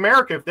 Good Morning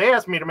America, if they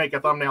asked me to make a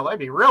thumbnail, that'd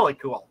be really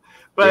cool.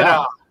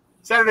 But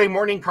Saturday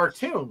morning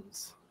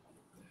cartoons.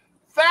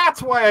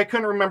 That's why I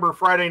couldn't remember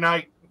Friday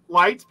Night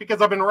Lights,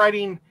 because I've been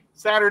writing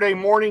Saturday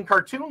morning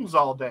cartoons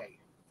all day.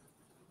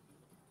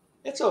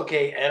 It's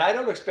okay, Ed. I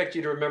don't expect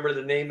you to remember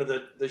the name of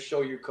the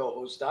show you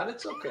co-host on.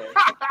 It's okay.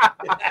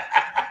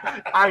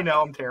 I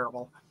know, I'm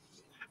terrible.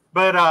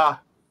 But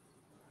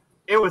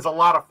it was a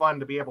lot of fun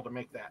to be able to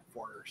make that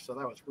for her. So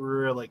that was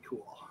really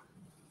cool.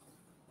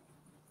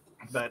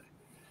 But,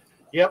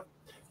 yep.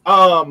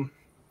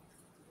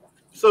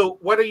 So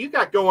what do you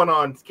got going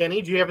on,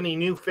 Kenny? Do you have any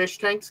new fish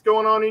tanks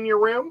going on in your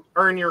room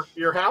or in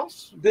your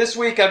house? This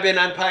week I've been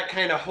on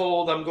kind of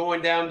hold. I'm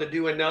going down to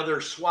do another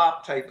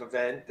swap type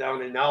event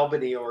down in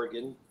Albany,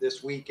 Oregon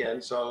this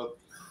weekend. So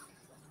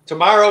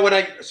tomorrow,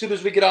 as soon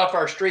as we get off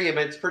our stream,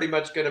 it's pretty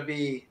much going to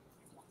be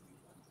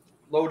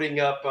loading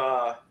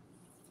up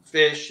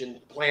fish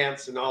and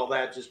plants and all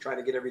that, just trying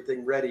to get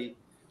everything ready.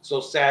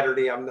 So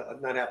Saturday, I'm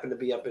not having to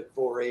be up at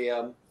 4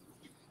 a.m.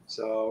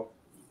 So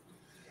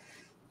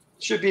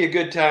should be a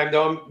good time,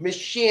 though. Miss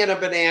Shanna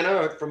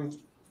Banana from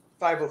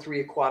 503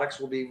 Aquatics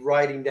will be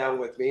riding down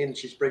with me, and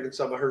she's bringing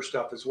some of her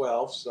stuff as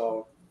well.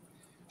 So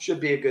should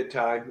be a good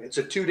time. It's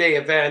a 2-day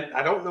event.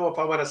 I don't know if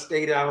I want to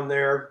stay down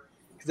there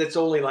because it's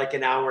only like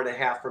an hour and a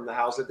half from the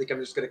house. I think I'm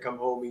just going to come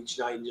home each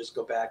night and just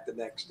go back the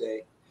next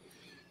day.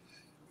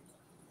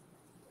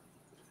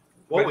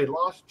 Well, we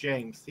lost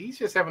James. He's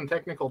just having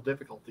technical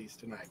difficulties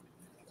tonight.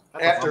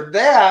 After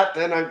that,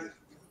 then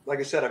like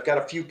I said, I've got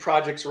a few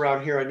projects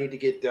around here I need to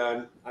get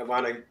done. I'm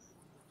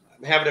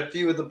having a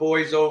few of the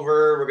boys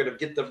over. We're going to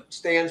get the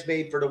stands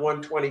made for the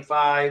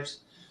 125s.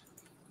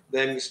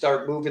 Then we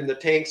start moving the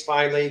tanks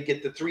finally,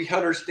 get the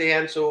 300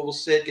 stand so it will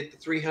sit, get the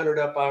 300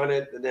 up on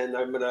it. And then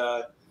I'm going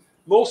to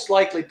most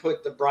likely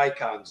put the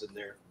Bricons in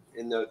there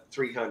in the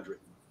 300.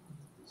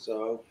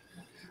 So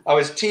I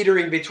was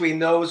teetering between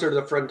those or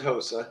the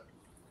Frontosa.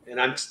 And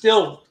I'm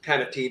still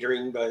kind of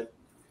teetering, but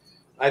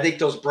I think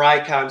those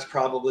Bricons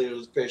probably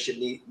those fish that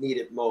need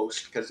it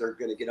most because they're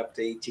going to get up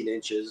to 18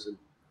 inches.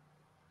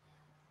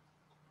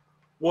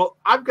 Well,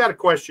 I've got a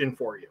question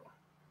for you.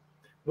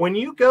 When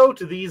you go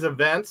to these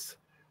events,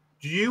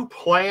 do you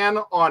plan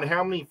on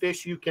how many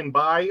fish you can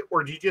buy,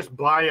 or do you just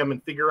buy them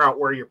and figure out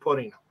where you're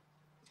putting them?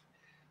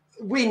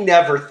 We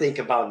never think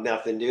about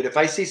nothing, dude. If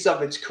I see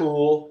something that's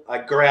cool, I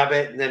grab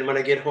it, and then when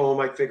I get home,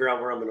 I figure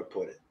out where I'm going to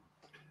put it.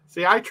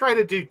 See, I try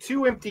to do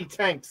 2 empty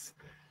tanks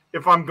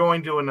if I'm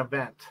going to an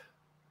event.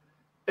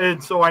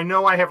 And so I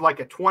know I have like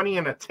a 20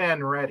 and a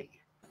 10 ready.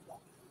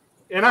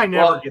 And I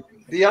never get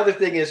anything. The other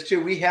thing is, too,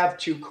 we have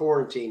 2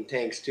 quarantine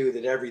tanks, too,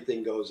 that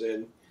everything goes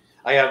in.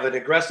 I have an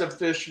aggressive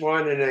fish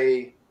one and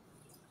a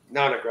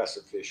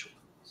non-aggressive fish one.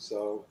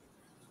 So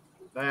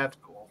that's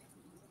cool.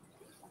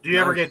 Do you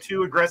ever get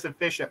 2 aggressive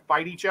fish that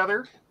fight each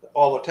other?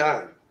 All the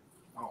time.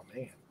 Oh,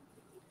 man.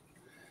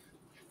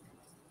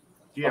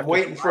 I'm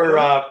waiting for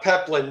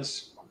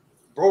Peplin's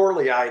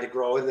Borley to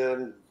grow, and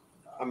then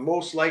I'm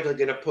most likely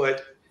going to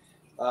put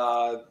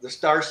the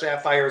Star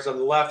Sapphires on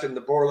the left and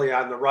the Borley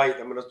on the right.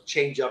 I'm going to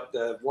change up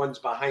the ones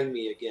behind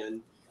me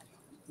again.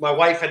 My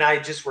wife and I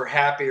just were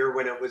happier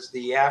when it was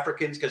the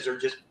Africans because they're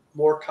just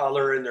more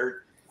color and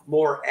they're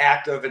more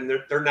active and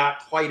they're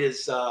not quite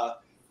as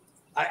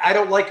I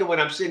don't like it when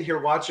I'm sitting here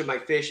watching my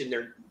fish and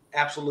they're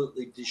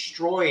absolutely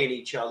destroying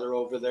each other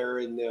over there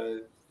in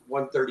the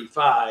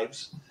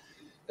 135s.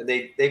 And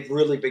they've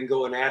really been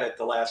going at it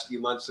the last few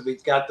months. So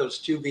we've got those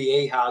 2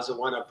 Viejas that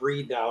want to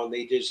breed now, and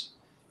they just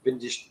been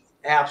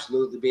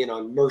absolutely being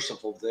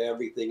unmerciful to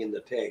everything in the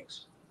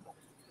tanks.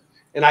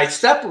 And I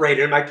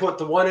separated them. I put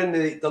the one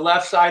in the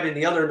left side and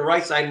the other in the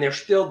right side, and they're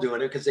still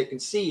doing it because they can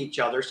see each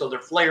other. So they're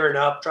flaring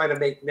up, trying to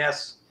make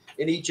nests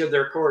in each of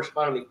their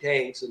corresponding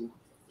tanks and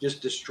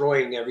just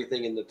destroying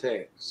everything in the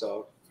tank.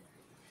 So,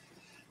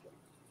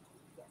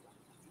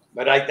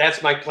 but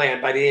that's my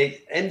plan. By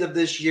the end of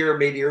this year,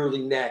 maybe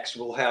early next,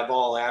 we'll have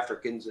all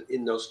Africans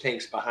in those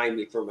tanks behind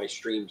me for my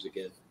streams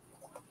again.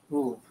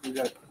 Ooh,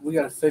 we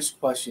got a fish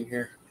question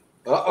here.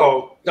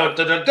 Uh-oh. Dun,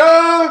 dun, dun,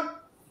 dun!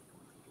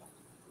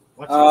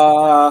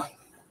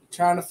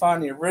 Trying to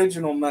find the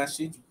original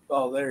message.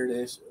 Oh, there it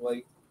is.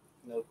 Wait,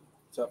 no,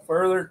 it's up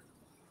further.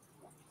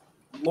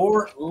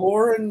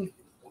 Lauren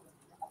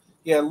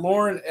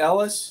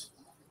Ellis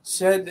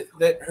said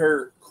that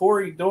her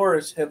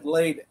Corydoras have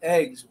laid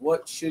eggs.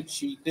 What should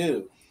she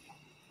do?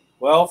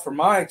 Well, from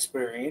my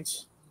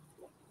experience,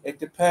 it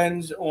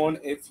depends on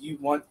if you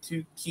want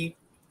to keep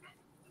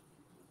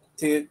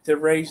to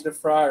raise the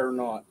fry or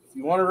not. If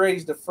you want to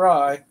raise the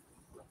fry,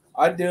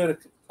 I do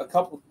it a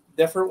couple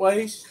different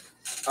ways.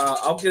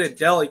 I'll get a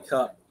deli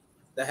cup,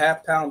 the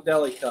half-pound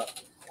deli cup.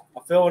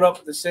 I'll fill it up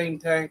with the same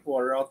tank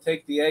water. I'll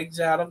take the eggs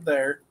out of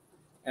there,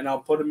 and I'll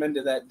put them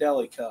into that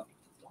deli cup.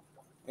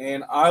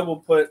 And I will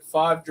put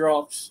 5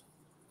 drops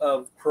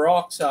of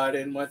peroxide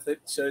in with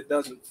it so it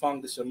doesn't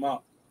fungus them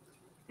up.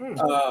 And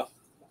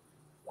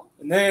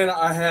then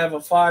I have a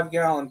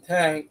 5-gallon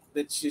tank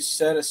that's just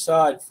set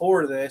aside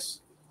for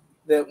this,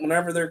 that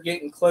whenever they're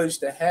getting close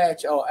to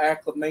hatch, I'll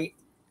acclimate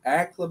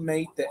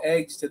the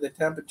eggs to the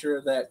temperature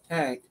of that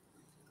tank,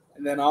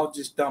 and then I'll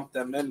just dump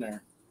them in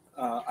there.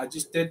 I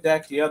just did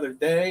that the other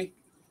day.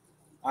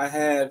 I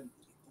had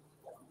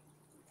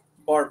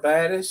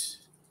Barbatus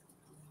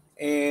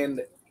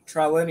and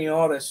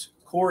Trileniatus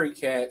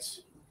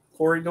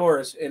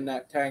Corydoras in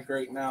that tank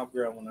right now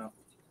growing up.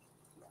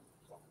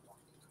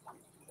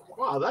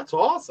 Wow, that's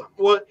awesome.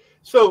 Well,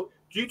 so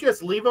do you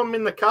just leave them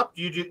in the cup?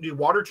 Do you do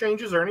water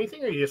changes or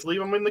anything, or you just leave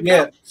them in the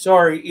cup?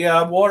 Yeah,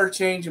 I water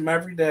change them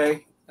every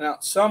day. Now,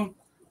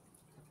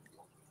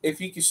 if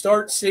you can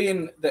start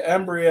seeing the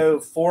embryo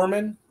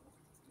forming,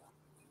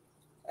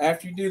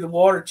 after you do the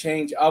water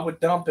change, I would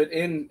dump it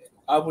in.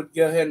 I would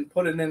go ahead and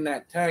put it in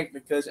that tank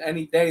because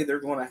any day they're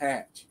going to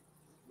hatch.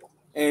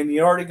 And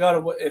you already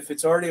got if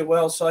it's already a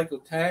well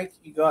cycled tank,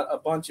 you got a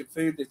bunch of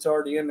food that's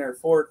already in there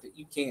for it that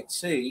you can't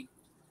see,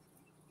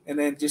 and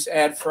then just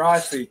add fry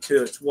food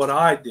to it. It's what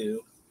I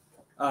do.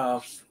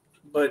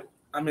 But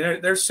I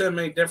mean, there's so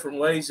many different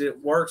ways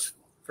it works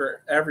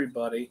for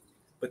everybody,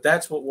 but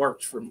that's what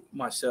works for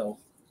myself.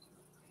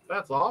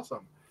 That's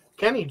awesome.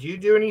 Kenny, do you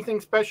do anything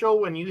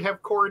special when you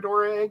have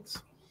Coridora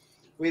eggs?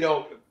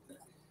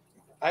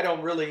 I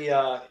don't really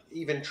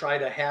even try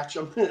to hatch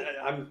them.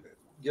 I'm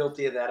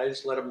guilty of that. I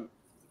just let them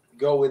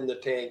go in the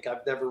tank.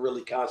 I've never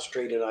really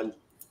concentrated on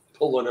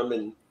pulling them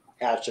and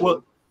hatching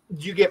them.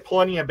 Do you get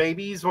plenty of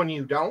babies when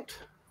you don't?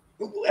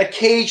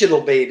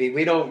 Occasional baby.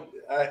 We don't.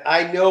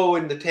 I know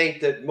in the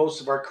tank that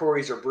most of our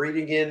Cories are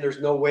breeding in. There's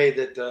no way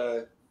that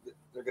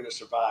they're going to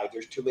survive.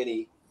 There's too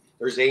many.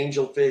 There's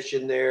angelfish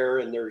in there,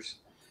 and there's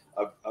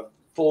a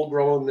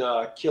full-grown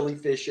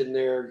killifish in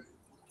there,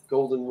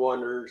 golden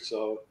wonder.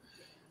 So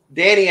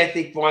Danny, I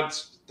think,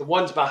 wants the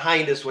ones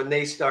behind us when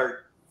they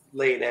start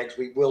laying eggs.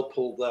 We will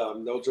pull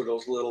them. Those are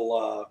those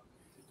little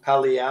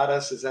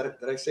palliatas.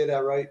 Did I say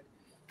that right?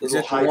 The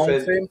little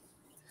hyphen.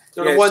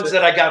 They're the ones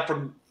that I got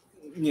from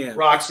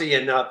Roxy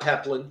and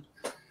Peplin.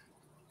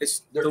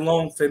 It's the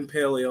longfin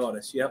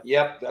palliatus.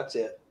 Yep, that's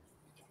it.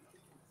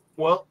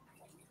 Well,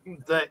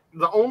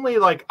 the only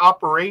like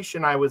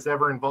operation I was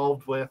ever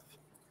involved with,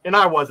 and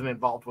I wasn't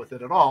involved with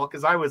it at all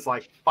because I was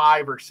like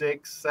 5 or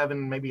 6,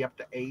 7, maybe up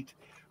to 8,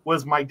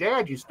 was my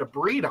dad used to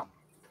breed them.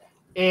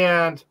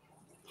 And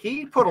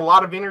he put a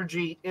lot of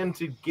energy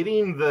into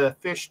getting the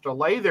fish to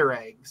lay their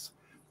eggs.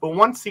 But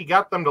once he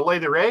got them to lay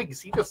their eggs,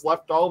 he just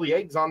left all the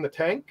eggs on the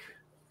tank.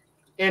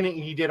 And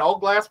he did all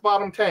glass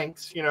bottom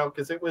tanks,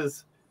 because it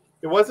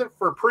wasn't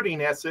for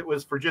prettiness. It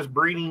was for just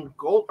breeding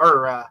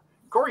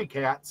Cory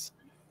cats.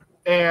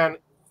 And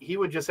he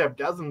would just have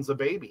dozens of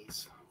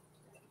babies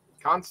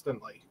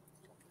constantly.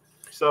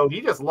 So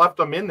he just left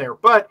them in there.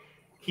 But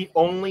he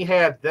only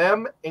had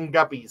them and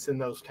guppies in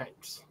those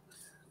tanks.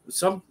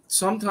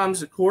 Sometimes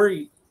the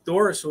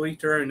Corydoras will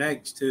eat their own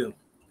eggs too.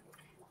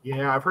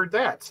 Yeah, I've heard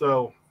that.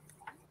 So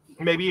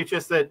maybe it's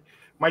just that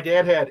my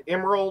dad had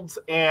emeralds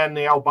and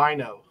the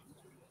albino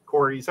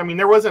Corys. I mean,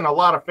 there wasn't a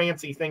lot of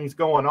fancy things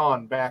going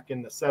on back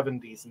in the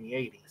 70s and the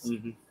 80s.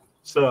 Mm-hmm.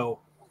 So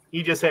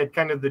he just had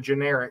kind of the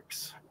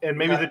generics. And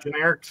maybe the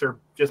generics are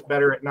just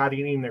better at not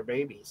eating their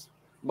babies.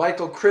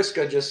 Michael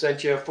Kriska just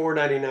sent you a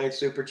 $4.99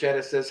 super chat.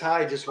 It says,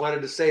 "Hi, just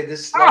wanted to say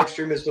this live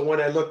stream is the one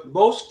I look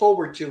most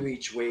forward to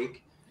each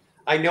week.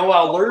 I know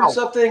I'll learn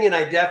something, and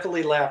I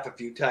definitely laugh a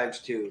few times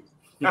too.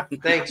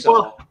 Thanks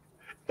all."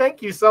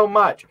 Thank you so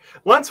much.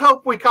 Let's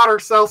hope we caught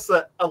ourselves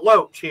a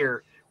loach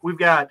here. We've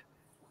got,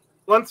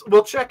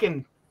 we'll check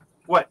in,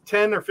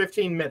 10 or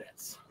 15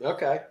 minutes.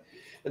 Okay.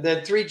 And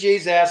then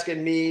 3G's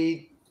asking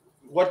me,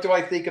 what do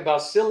I think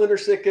about cylinder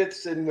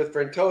cichlids? And with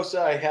Frontosa,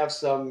 I have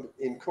some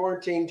in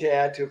quarantine to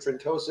add to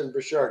Frontosa and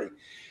Brichardi.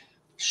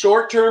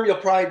 Short term, you'll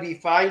probably be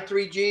fine,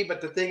 3G,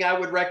 but the thing I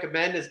would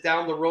recommend is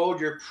down the road,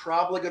 you're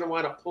probably going to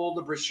want to pull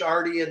the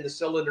Brichardi and the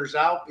cylinders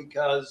out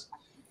because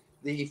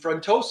the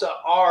Frontosa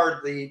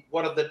are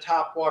one of the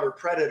top water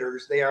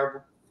predators. They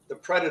are the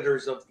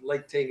predators of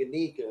Lake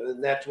Tanganyika,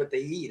 and that's what they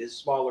eat is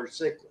smaller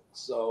cichlids.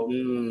 So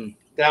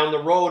down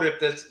the road, if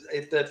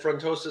the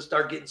Frontosa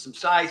start getting some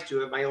size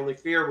to it, my only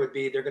fear would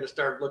be they're going to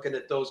start looking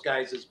at those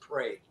guys as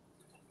prey.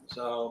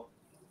 So,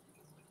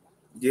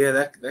 yeah,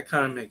 that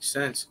kind of makes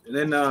sense. And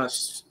then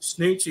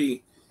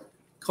Snoochie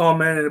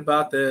commented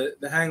about the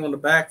hang on the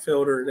back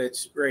filter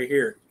that's right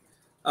here.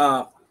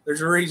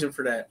 There's a reason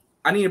for that.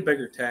 I need a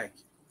bigger tank.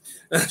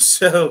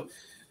 So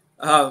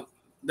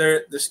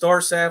the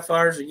Star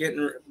Sapphires are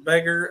getting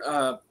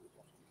bigger.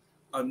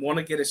 I want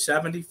to get a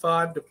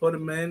 75 to put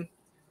them in.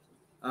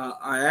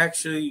 I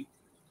actually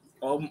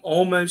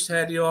almost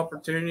had the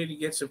opportunity to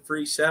get some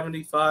free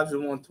 75s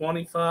and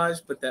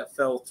 125s, but that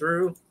fell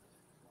through.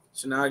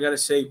 So now I got to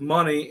save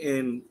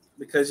money,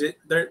 because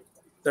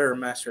they're a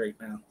mess right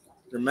now.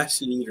 They're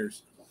messy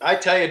eaters. I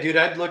tell you, dude,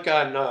 I'd look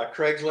on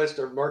Craigslist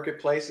or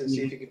Marketplace and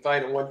see if you can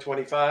find a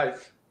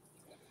 125.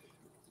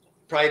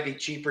 Probably be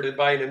cheaper than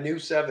buying a new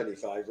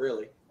 75,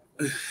 really.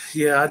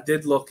 Yeah, I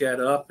did look that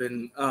up,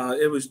 and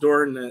it was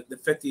during the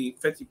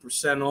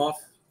 50% off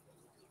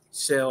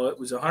sale. It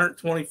was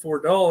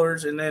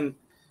 $124, and then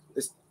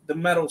the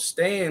metal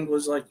stand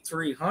was like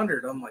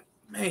 $300. I'm like,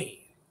 man.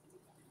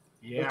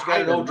 Yeah, you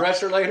got an old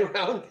dresser laying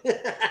around?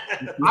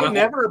 I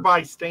never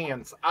buy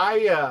stands.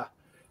 And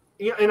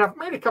I've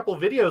made a couple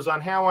videos on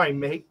how I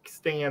make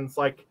stands.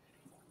 Like,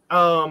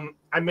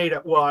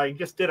 I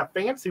just did a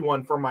fancy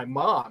one for my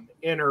mom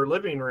in her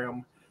living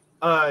room.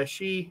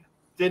 She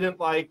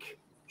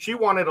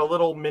wanted a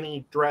little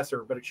mini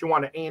dresser, but she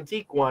wanted an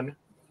antique one,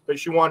 but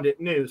she wanted it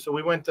new. So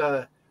we went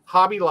to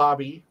Hobby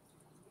Lobby,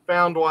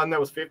 found one that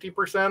was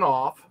 50%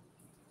 off,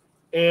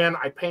 and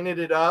I painted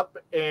it up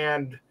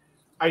and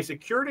I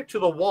secured it to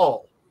the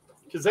wall,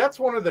 because that's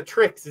one of the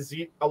tricks is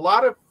a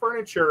lot of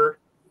furniture,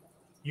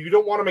 you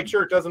don't want to make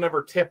sure it doesn't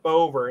ever tip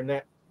over, and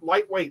that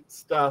lightweight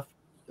stuff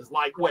is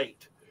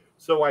lightweight.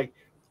 So I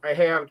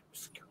have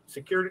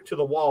secured it to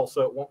the wall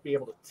so it won't be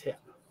able to tip.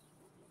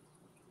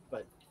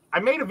 But I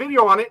made a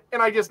video on it,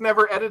 and I just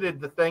never edited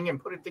the thing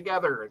and put it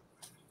together and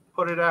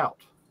put it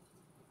out.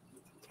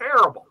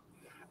 Terrible.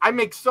 I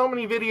make so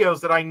many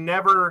videos that I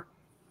never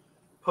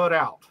put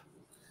out.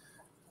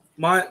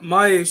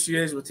 My issue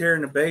is with here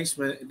in the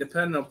basement,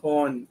 depending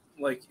upon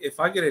like if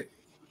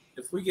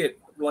we get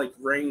like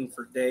rain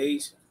for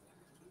days,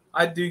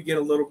 I do get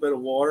a little bit of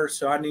water,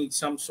 so I need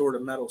some sort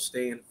of metal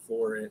stand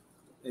for it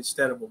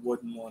instead of a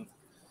wooden one.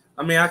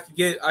 I mean, I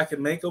could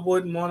make a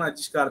wooden one. I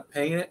just got to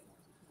paint it,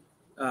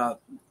 but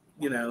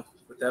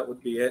that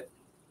would be it.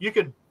 You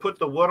could put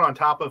the wood on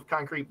top of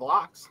concrete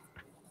blocks.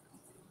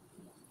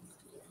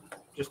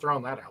 Just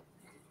throwing that out.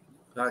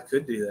 I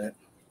could do that.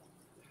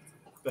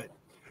 But,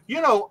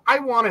 I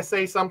want to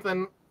say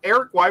something.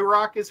 Eric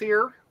Wyrock is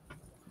here,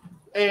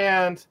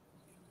 and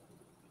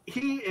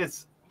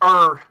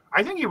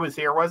I think he was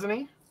here, wasn't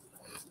he?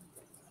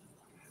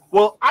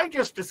 Well, I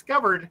just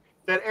discovered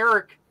that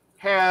Eric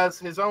has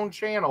his own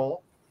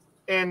channel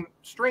and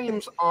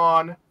streams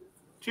on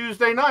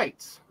Tuesday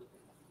nights.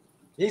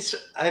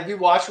 Have you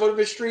watched one of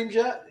his streams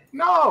yet?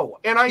 No,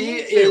 and he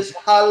is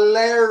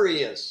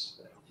hilarious.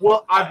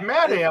 Well, I've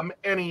met him,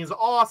 and he's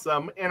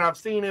awesome, and I've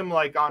seen him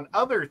like on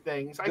other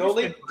things.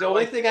 The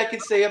only thing I can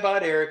say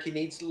about Eric, he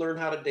needs to learn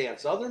how to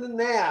dance. Other than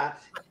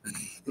that,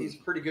 he's a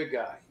pretty good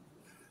guy.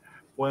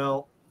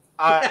 Well,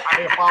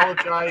 I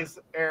apologize,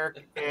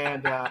 Eric,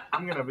 and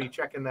I'm going to be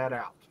checking that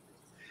out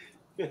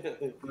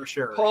for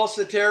sure. Paul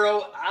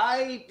Sotero,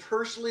 I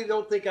personally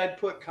don't think I'd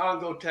put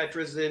Congo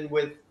Tetras in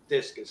with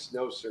discus.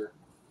 No, sir.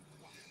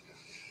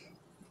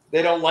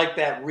 They don't like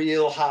that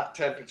real hot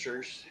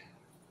temperatures.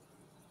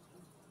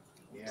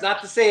 Yeah. It's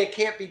not to say it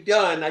can't be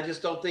done. I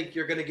just don't think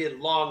you're going to get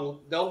long.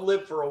 They'll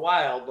live for a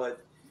while,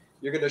 but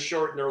you're going to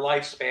shorten their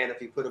lifespan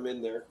if you put them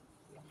in there.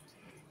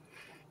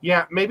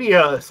 Yeah, maybe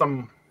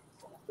some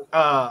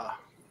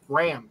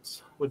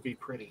Rams would be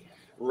pretty.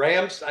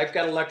 Rams, I've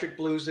got Electric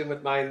Blues in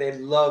with mine. They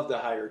love the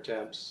higher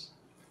temps.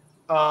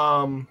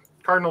 Cardinal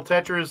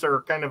Tetras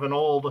are kind of an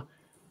old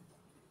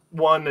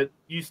one that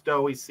used to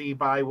always see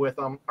by with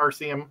them, or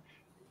see them.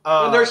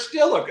 And they're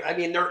still,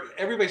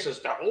 everybody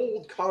says they're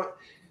old.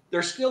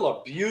 They're still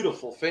a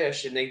beautiful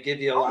fish, and they give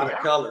you a lot of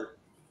color.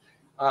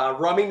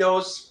 Rummy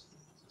nose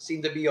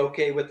seem to be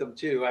okay with them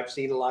too. I've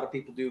seen a lot of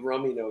people do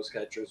rummy nose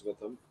catchers with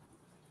them.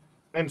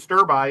 And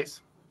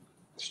stir-bys.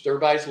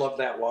 Stir-bys love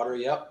that water,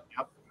 yep.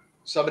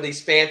 Some of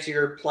these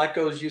fancier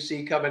plecos you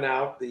see coming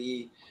out,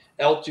 the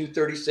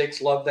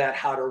L236 love that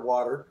hotter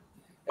water.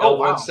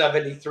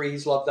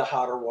 L173s love the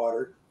hotter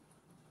water.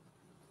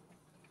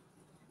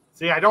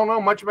 See, I don't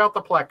know much about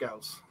the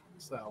plecos,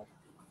 so.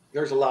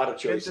 There's a lot of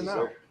choices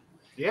there.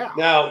 Yeah.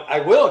 Now, I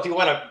will, if you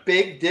want a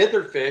big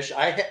dither fish,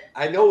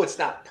 I know it's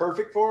not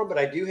perfect for them, but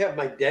I do have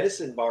my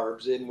Denison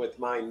barbs in with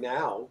mine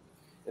now,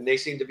 and they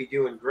seem to be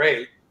doing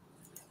great.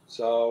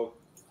 So.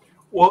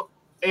 Well,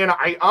 and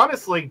I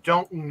honestly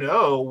don't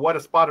know what a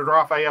spotted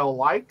Raphael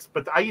likes,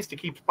 but I used to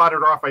keep spotted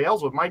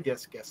Raphaels with my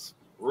discus.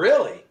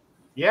 Really?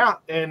 Yeah,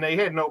 and they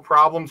had no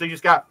problems. They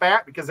just got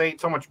fat because they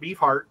ate so much beef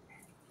heart.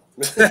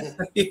 I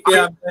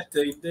bet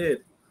they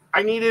did.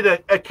 I needed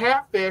a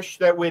catfish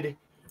that would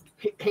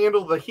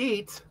handle the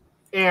heat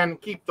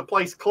and keep the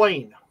place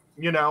clean,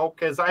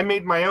 because I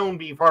made my own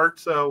beef heart,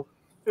 so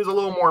it was a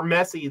little more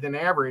messy than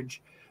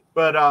average.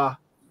 But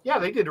yeah,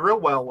 they did real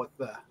well with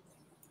the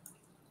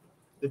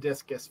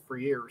discus for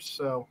years.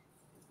 So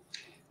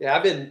yeah,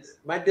 I've been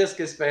my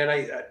discus fan.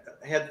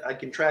 I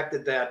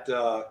contracted that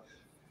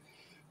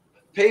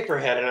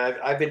paperhead, and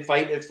I've been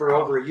fighting it for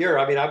over a year.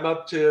 I mean, I'm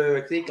up to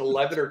I think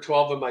 11 or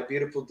 12 of my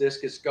beautiful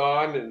discus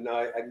gone, and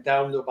I'm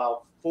down to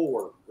about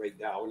 4 right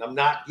now, and I'm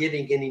not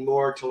getting any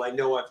more until I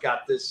know I've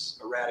got this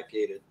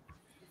eradicated.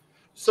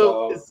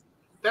 So is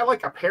that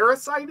like a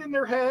parasite in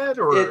their head,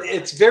 or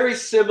it's very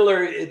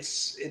similar?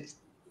 It's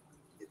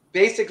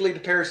basically the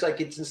parasite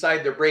gets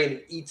inside their brain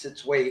and eats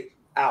its way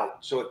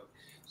out. So it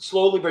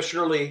slowly but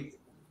surely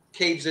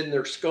caves in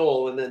their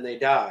skull, and then they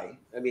die.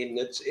 I mean,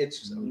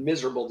 it's a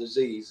miserable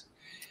disease.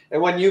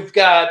 And when you've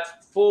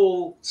got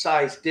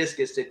full-size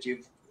discus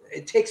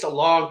it takes a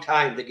long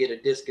time to get a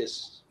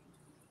discus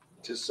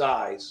to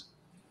size.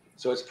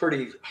 So it's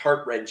pretty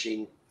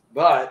heart-wrenching.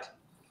 But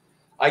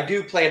I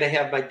do plan to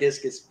have my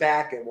discus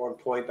back at one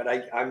point, but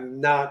I'm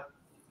not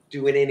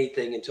doing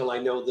anything until I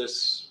know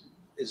this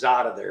is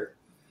out of there.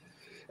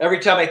 Every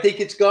time I think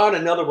it's gone,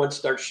 another one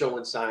starts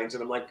showing signs.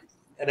 And I'm like,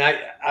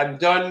 I'm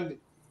done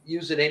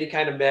using any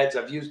kind of meds.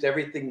 I've used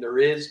everything there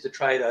is to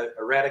try to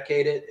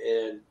eradicate it,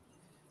 and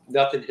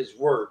nothing has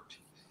worked.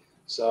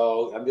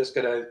 So I'm just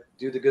going to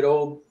do the good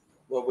old,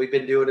 what we've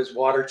been doing is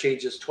water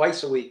changes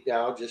twice a week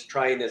now, just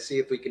trying to see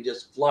if we can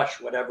just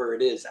flush whatever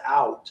it is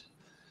out.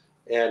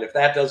 And if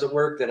that doesn't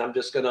work, then I'm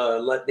just going to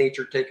let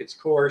nature take its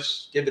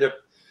course, give it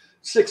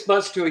 6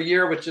 months to a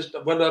year with just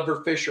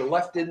whatever fish are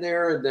left in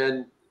there. And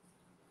then,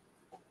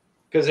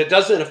 because it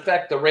doesn't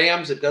affect the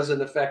rams, it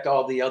doesn't affect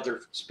all the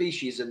other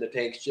species in the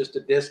tanks, just the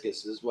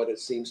discus is what it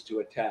seems to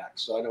attack.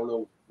 So I don't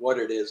know what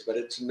it is, but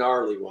it's a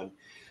gnarly one.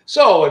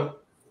 So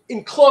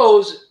in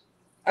close,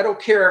 I don't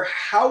care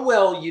how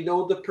well you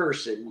know the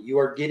person you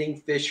are getting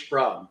fish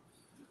from.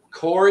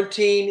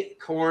 Quarantine,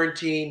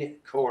 quarantine,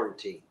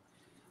 quarantine.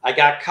 I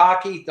got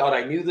cocky, thought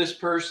I knew this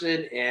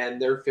person,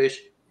 and their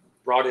fish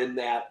brought in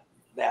that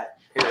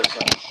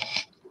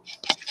parasite.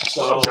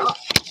 So,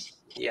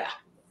 yeah.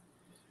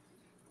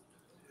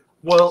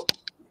 Well,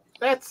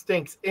 that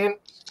stinks. And,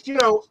 you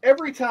know,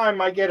 every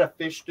time I get a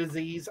fish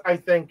disease, I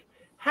think,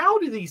 how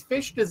do these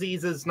fish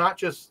diseases not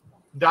just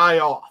die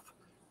off?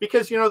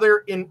 Because, you know,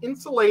 they're in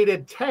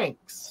insulated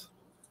tanks.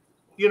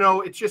 You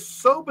know, it's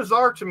just so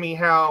bizarre to me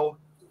how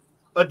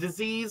a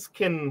disease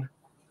can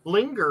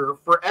linger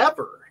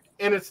forever.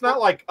 And it's not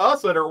like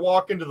us that are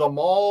walking to the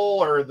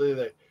mall or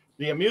the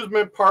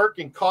amusement park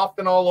and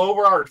coughing all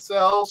over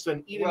ourselves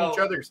and eating each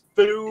other's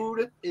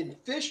food. In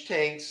fish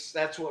tanks,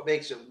 that's what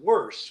makes it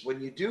worse.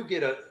 When you do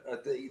get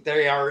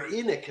they are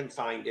in a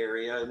confined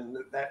area, and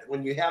that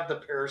when you have the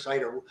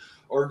parasite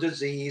or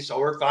disease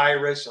or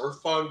virus or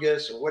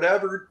fungus or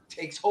whatever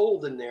takes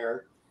hold in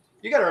there,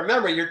 you got to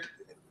remember you're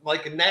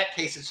like in that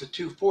case it's a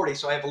 240,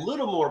 so I have a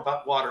little more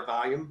water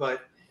volume,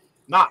 but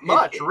not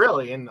much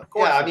really. And of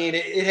course, yeah, I mean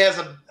it has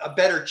a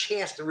better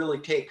chance to really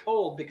take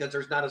hold because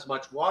there's not as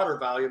much water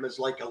volume as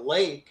like a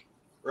lake,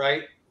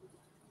 right?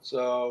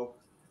 So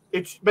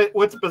but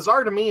what's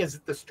bizarre to me is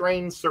that the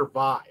strains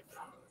survive.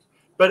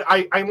 But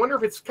I wonder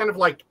if it's kind of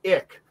like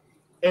ick,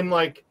 and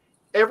like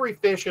every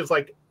fish is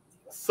like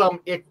some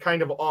ick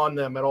kind of on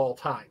them at all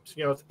times.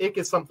 You know, ick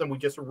is something we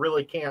just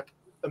really can't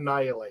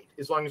annihilate.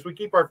 As long as we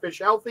keep our fish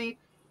healthy,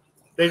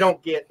 they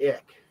don't get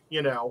ick,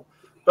 you know.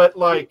 But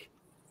like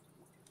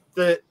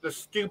the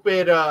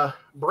stupid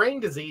brain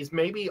disease,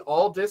 maybe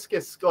all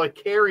discus like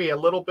carry a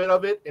little bit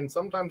of it, and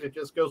sometimes it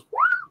just goes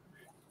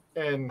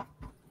and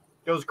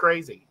goes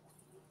crazy.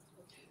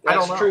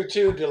 That's true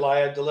too,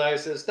 Delia. Delia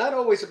says it's not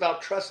always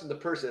about trusting the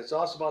person. It's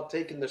also about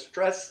taking the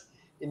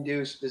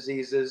stress-induced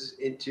diseases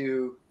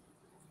into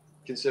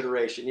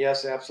consideration.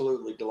 Yes,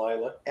 absolutely,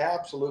 Delilah.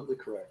 Absolutely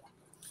correct.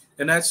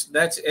 And that's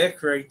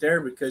ick right there,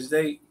 because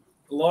a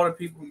lot of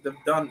people have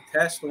done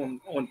tests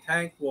on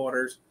tank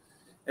waters,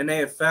 and they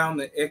have found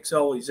that ick's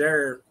always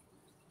there.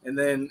 And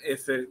then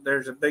if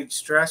there's a big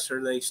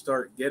stressor, they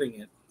start getting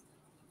it.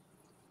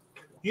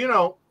 You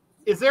know,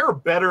 is there a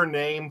better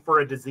name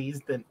for a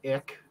disease than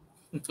ick?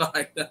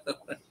 I know.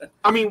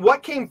 I mean,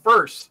 what came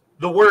first,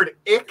 the word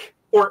ick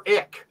or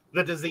ick,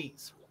 the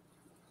disease?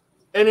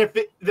 And if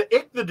the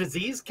ick, the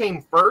disease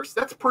came first,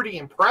 that's pretty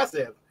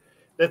impressive.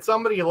 That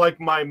somebody like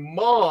my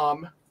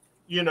mom,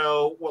 you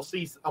know, will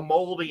see a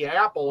moldy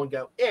apple and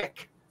go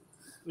ick,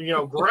 you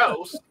know,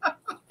 gross,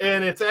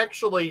 and it's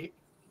actually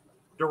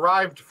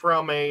derived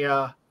from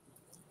a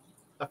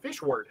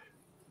fish word.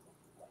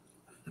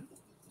 Yeah.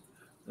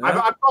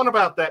 I've thought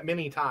about that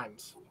many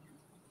times.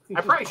 I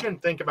probably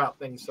shouldn't think about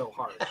things so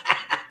hard.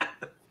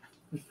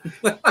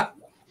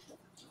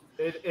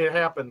 It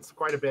happens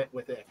quite a bit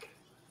with ick.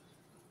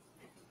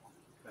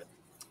 But,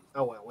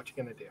 oh well, what you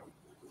gonna do?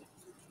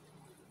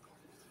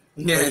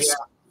 Yes, yeah.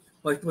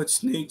 Like what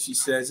Snoochie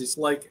says, it's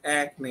like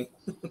acne.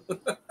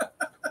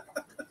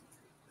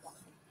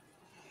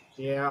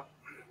 Yeah,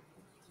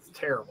 it's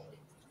terrible.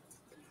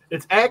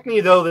 It's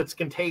acne though that's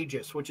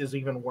contagious, which is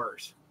even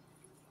worse.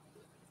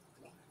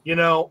 You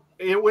know,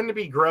 it wouldn't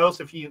be gross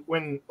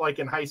when like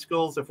in high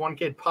schools, if one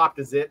kid popped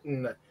a zit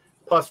and the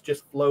pus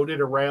just floated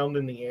around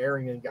in the air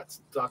and then got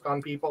stuck on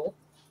people.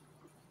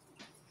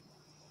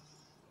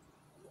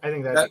 I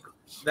think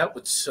that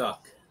would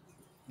suck.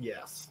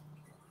 Yes.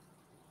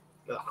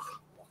 Ugh,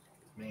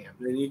 man.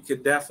 Then you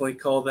could definitely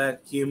call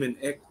that human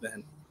ick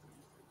then.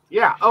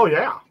 Yeah. Oh,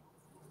 yeah.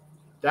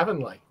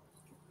 Definitely.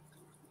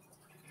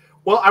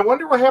 Well, I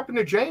wonder what happened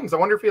to James. I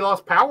wonder if he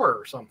lost power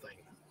or something.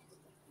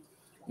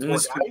 I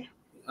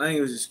think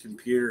it was his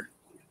computer.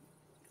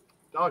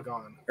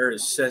 Doggone. Or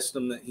his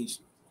system that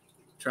he's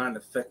trying to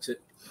fix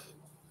it.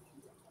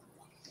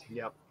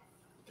 Yep.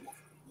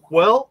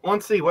 Well,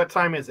 let's see. What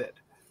time is it?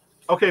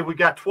 Okay, we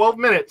got 12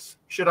 minutes.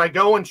 Should I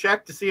go and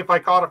check to see if I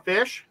caught a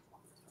fish?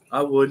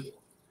 I would.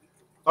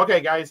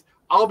 Okay, guys.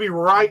 I'll be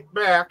right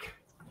back.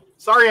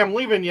 Sorry I'm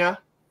leaving you.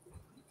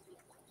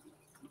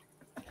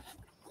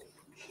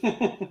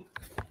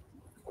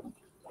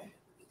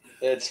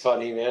 It's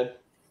funny, man.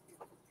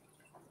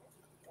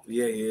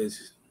 Yeah, he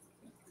is.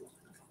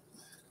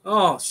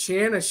 Oh,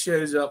 Shanna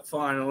shows up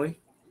finally.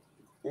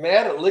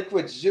 Matt at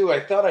Liquid Zoo, I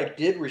thought I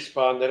did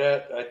respond to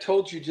that. I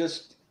told you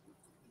just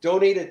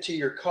donate it to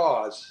your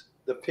cause,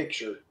 the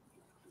picture.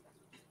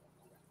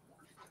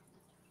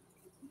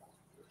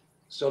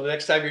 So the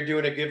next time you're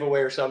doing a giveaway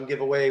or something,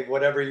 give away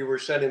whatever you were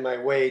sending my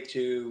way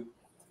to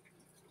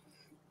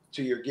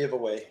your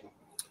giveaway.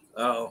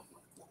 Oh,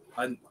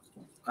 I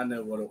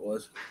know what it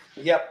was.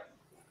 Yep.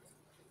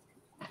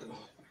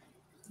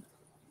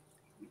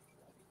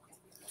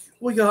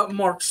 We got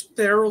Mark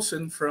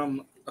Sterelson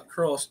from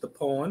across the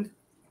pond.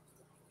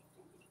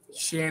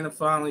 Shanna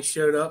finally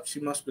showed up. She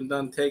must have been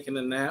done taking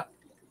a nap.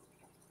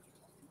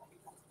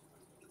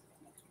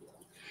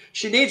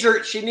 She needs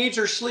her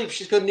sleep.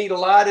 She's gonna need a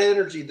lot of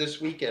energy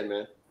this weekend,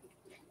 man.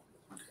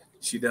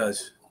 She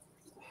does.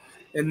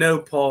 And no,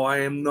 Paul, I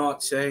am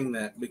not saying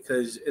that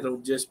because it'll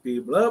just be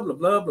blah blah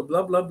blah blah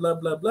blah blah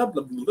blah blah blah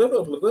blah blah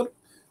blah blah blah.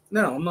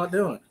 No, I'm not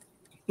doing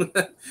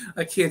it.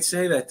 I can't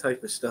say that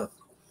type of stuff.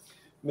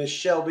 Miss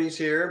Shelby's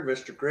here.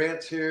 Mr.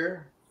 Grant's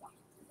here.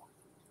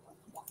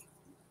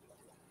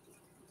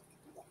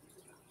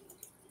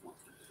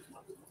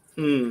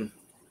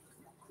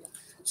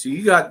 So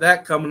you got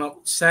that coming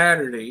up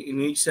Saturday,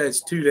 and he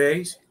says 2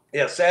 days.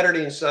 Yeah,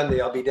 Saturday and Sunday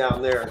I'll be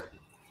down there.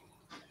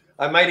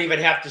 I might even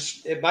have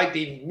to. It might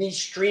be me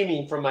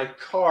streaming from my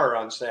car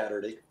on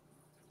Saturday.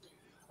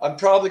 I'm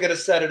probably going to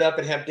set it up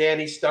and have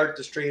Danny start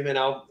the stream, and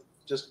I'll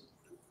just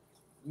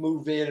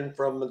move in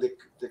from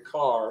the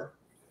car.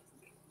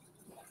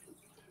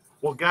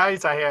 Well,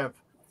 guys, I have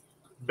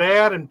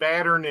bad and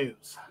badder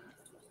news.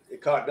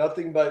 It caught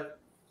nothing but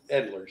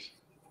endlers.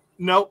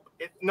 Nope,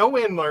 no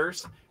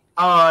endlers.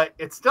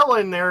 It's still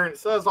in there, and it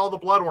says all the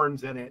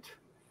bloodworms in it.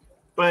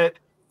 But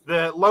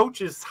the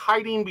loach is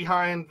hiding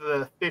behind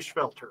the fish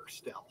filter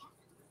still.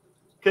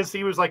 Because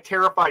he was like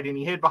terrified, and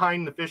he hid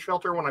behind the fish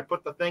filter when I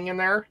put the thing in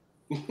there.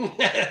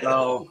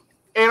 Oh.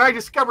 And I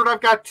discovered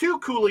I've got 2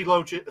 coolie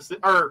loaches,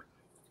 or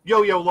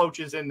yo-yo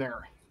loaches in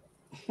there.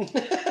 And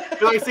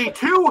I see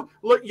 2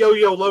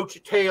 yo-yo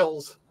loach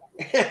tails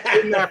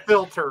in that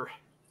filter.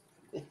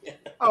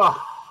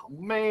 Oh,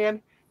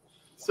 man.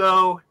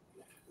 So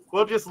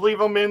we'll just leave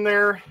them in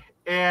there.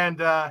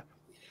 And I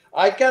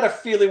got a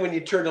feeling when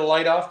you turn the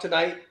light off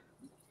tonight,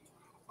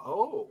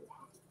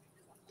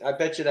 I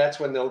bet you that's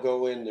when they'll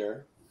go in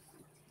there.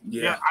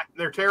 Yeah.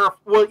 They're terrified.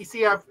 Well, you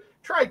see, I've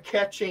tried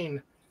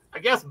catching, I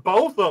guess,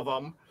 both of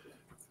them,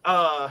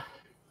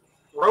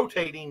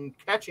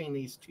 catching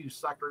these 2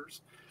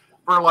 suckers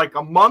for like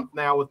a month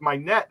now with my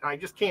net, and I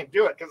just can't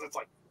do it because it's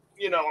like,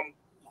 I'm.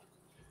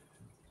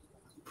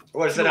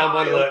 What is it on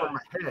one of over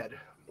my head?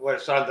 What,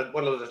 it's on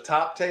one of the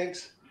top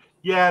tanks?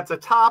 Yeah, it's a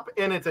top,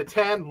 and it's a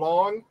 10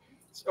 long,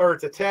 or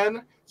it's a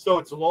 10, so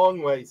it's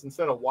long ways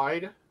instead of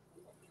wide.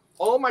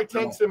 All my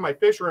tanks in my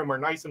fish room are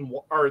nice and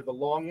are the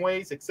long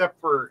ways,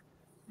 except for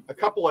a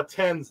couple of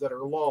 10s that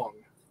are long.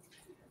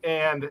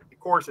 And of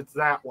course, it's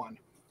that one,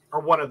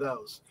 or one of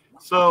those.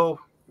 So,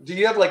 do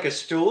you have like a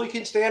stool you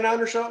can stand on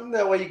or something?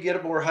 That way you get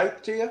it more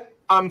height to you?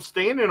 I'm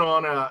standing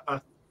on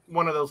a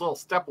one of those little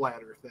step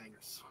ladder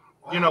things.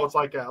 Wow. It's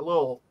like a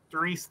little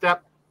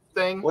 3-step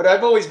thing. What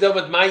I've always done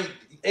with my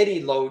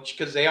any loach,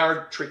 because they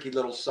are tricky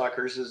little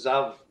suckers, is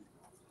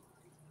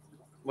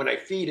when I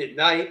feed at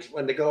night,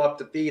 when they go up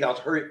to feed, I'll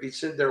be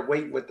sitting there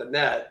waiting with the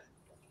net,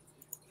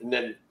 and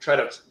then try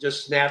to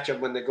just snatch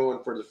them when they're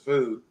going for the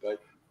food.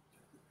 But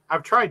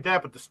I've tried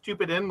that, but the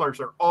stupid endlers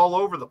are all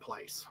over the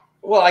place.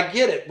 Well, I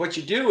get it. What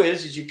you do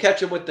is you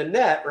catch them with the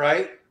net,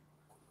 right?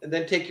 And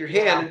then take your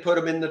hand and put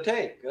them in the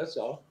tank. That's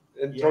all.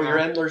 And throw your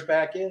endlers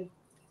back in.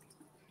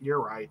 You're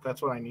right.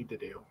 That's what I need to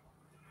do.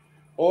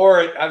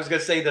 Or I was going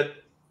to say the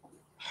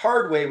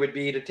hard way would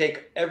be to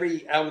take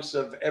every ounce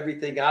of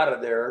everything out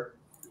of there,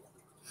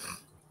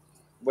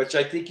 which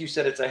I think you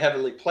said it's a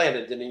heavily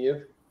planted, didn't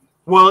you?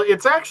 Well,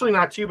 it's actually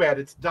not too bad.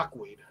 It's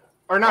duckweed.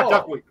 Or not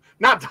duckweed.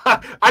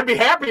 I'd be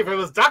happy if it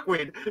was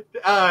duckweed.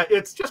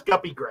 It's just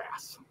guppy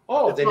grass.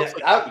 Oh, then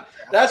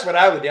that's what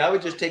I would do. I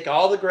would just take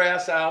all the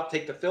grass out,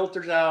 take the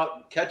filters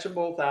out, catch them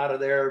both out of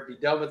there, be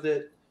done with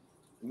it,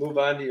 move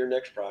on to your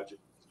next project.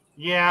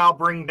 Yeah, I'll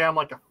bring down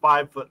like a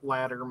 5-foot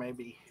ladder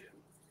maybe,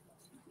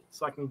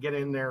 so I can get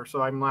in there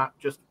so I'm not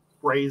just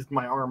raised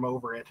my arm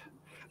over it.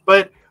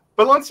 But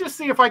let's just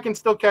see if I can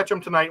still catch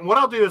them tonight. And what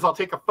I'll do is I'll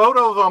take a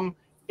photo of them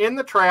in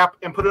the trap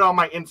and put it on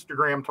my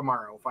Instagram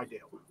tomorrow if I do.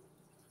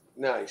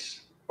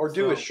 Nice. Or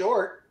do a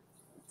short.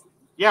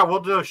 Yeah, we'll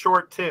do a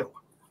short too.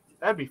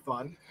 That'd be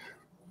fun.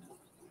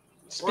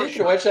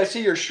 Speaking of which, I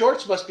see your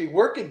shorts must be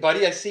working,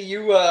 buddy. I see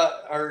you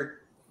are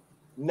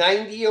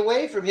 90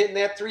 away from hitting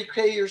that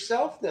 3K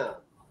yourself now.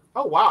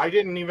 Oh wow! I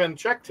didn't even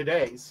check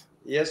today's.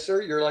 Yes,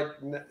 sir. You're like,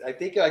 I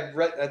think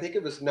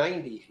it was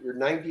 90. You're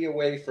 90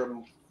 away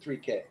from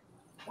 3K.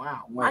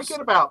 Wow! Nice. I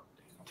get about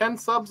 10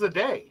 subs a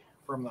day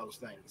from those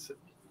things,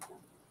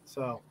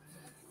 so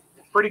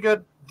pretty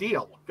good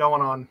deal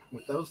going on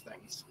with those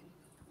things.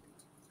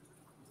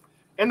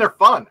 And they're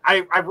fun.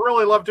 I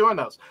really love doing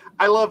those.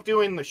 I love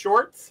doing the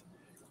shorts,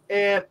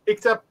 and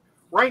except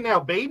right now,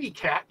 Baby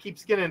Cat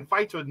keeps getting in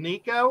fights with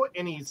Nico,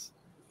 and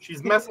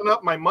she's messing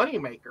up my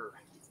moneymaker.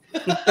 He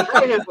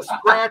has a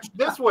scratch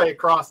this way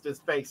across his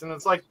face, and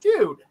it's like,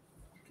 dude.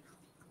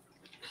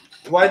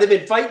 Why have they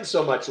been fighting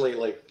so much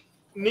lately?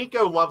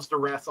 Nico loves to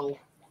wrestle.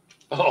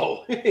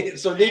 Oh,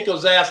 so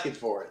Nico's asking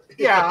for it.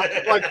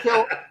 Yeah, like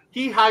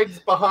he hides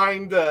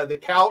behind the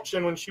couch,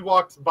 and when she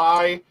walks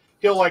by,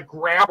 he'll like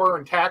grab her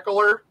and tackle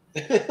her,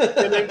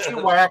 and then she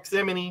whacks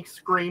him, and he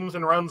screams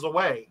and runs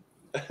away.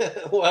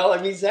 Well, I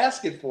mean, he's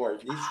asking for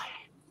it.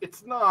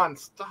 It's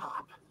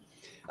nonstop.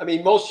 I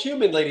mean, most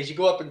human ladies, you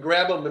go up and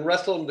grab them and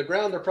wrestle them to the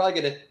ground, they're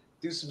probably going to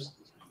do some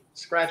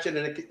scratching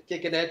and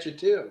kicking at you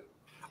too.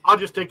 I'll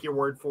just take your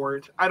word for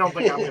it. I don't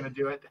think I'm going to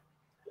do it.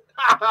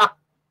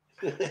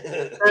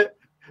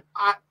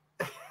 I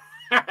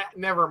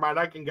never mind.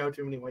 I can go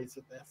too many ways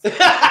with this.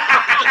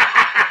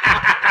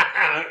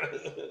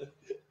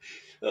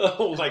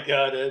 Oh my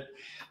God, Ed.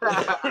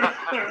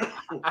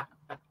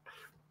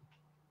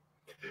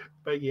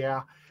 But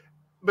yeah,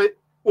 but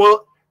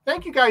well,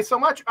 thank you guys so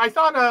much. I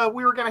thought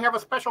we were going to have a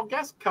special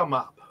guest come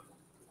up.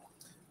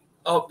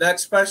 Oh, that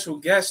special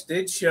guest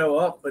did show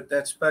up, but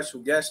that special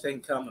guest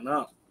ain't coming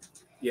up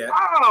yet.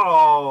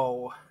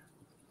 Oh.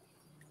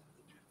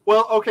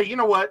 Well, okay, you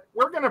know what?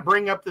 We're going to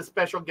bring up the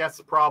special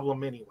guest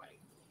problem anyway.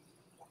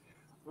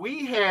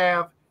 We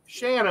have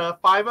Shanna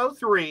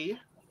 503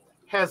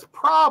 has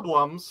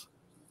problems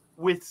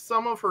with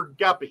some of her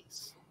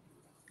guppies,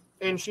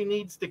 and she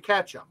needs to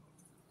catch them.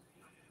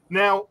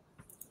 Now,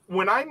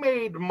 when I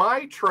made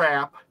my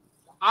trap,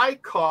 I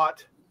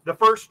caught the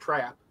first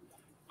trap.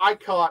 I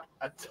caught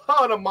a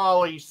ton of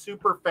mollies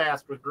super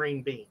fast with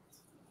green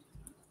beans.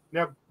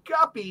 Now,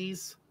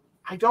 guppies,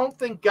 I don't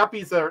think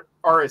guppies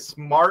are as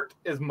smart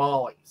as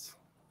mollies.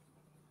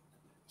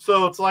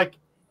 So it's like,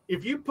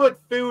 if you put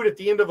food at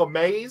the end of a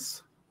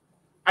maze,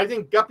 I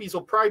think guppies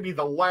will probably be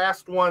the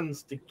last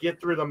ones to get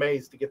through the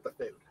maze to get the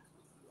food.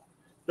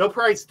 They'll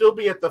probably still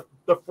be at the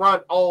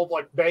front all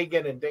like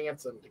begging and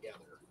dancing together.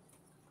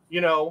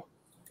 You know?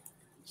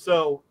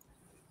 So,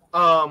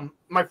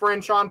 my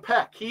friend Sean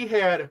Peck, he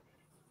had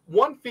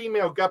one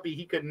female guppy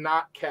he could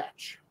not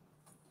catch.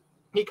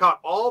 He caught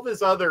all of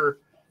his other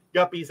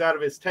guppies out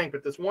of his tank,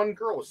 but this one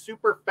girl was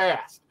super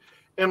fast.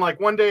 And like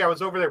one day I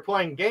was over there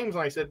playing games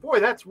and I said, boy,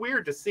 that's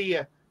weird to see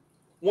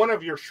one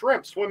of your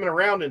shrimp swimming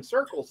around in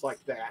circles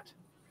like that.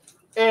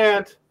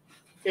 And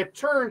it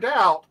turned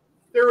out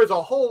there was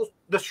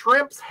the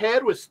shrimp's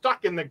head was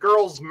stuck in the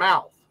girl's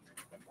mouth.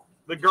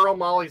 The girl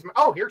Molly's mouth.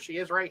 Oh, here she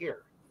is right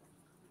here.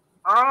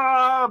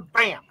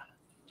 Bam.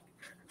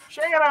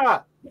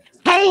 Shanna.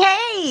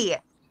 Hey.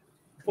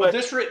 Well,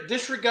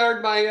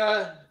 disregard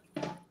my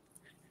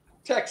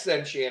text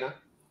then, Shanna.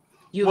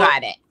 You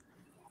got it.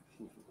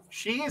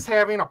 She is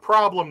having a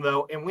problem,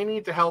 though, and we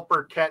need to help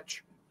her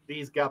catch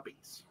these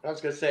guppies. I was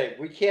going to say,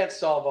 we can't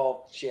solve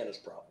all Shanna's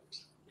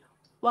problems.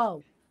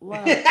 Whoa.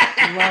 Why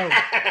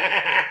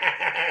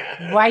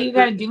you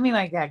got to do me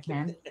like that,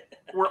 Ken?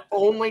 We're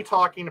only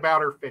talking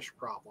about her fish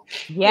problem.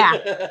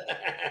 Yeah.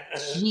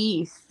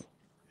 Jeez.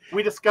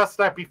 We discussed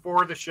that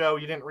before the show.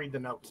 You didn't read the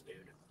notes, dude.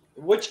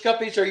 Which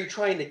guppies are you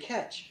trying to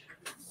catch?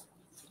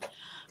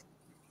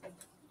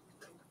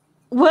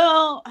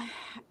 Well,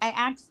 I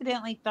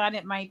accidentally thought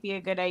it might be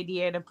a good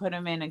idea to put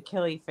them in a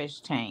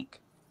killifish tank.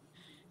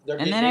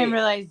 And then I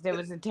realized it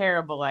was a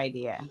terrible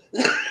idea.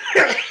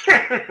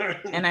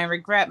 And I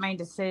regret my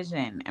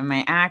decision and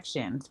my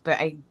actions. But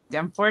I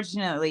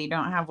unfortunately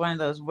don't have one of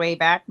those way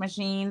back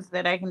machines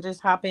that I can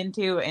just hop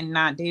into and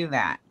not do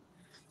that.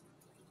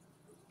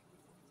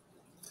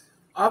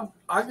 I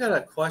got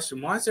a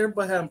question. Why is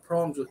everybody having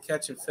problems with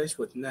catching fish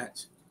with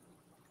nets?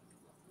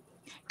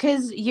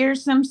 Because you're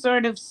some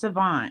sort of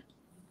savant.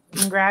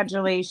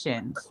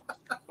 Congratulations.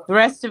 The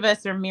rest of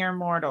us are mere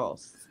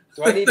mortals.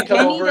 Do I need to come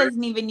Kenny over?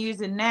 doesn't even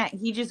use a net.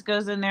 He just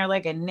goes in there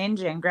like a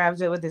ninja and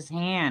grabs it with his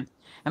hand.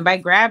 And by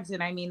grabs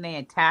it, I mean they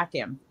attack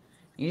him.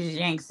 He just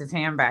yanks his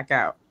hand back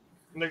out.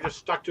 And they're just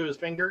stuck to his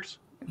fingers?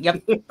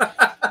 Yep.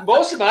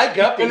 Most of my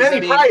guppies, And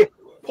then he probably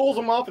pulls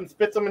them off and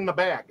spits them in the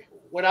bag.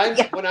 When I'm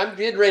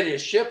getting ready to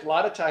ship, a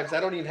lot of times I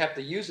don't even have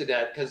to use a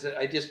net because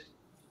I just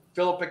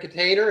fill up a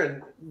container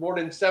and more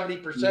than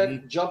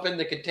 70% jump in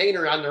the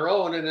container on their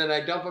own, and then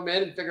I dump them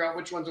in and figure out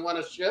which ones I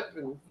want to ship,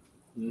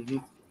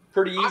 and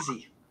pretty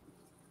easy.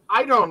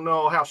 I don't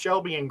know how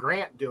Shelby and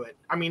Grant do it.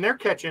 I mean, they're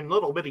catching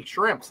little bitty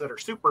shrimps that are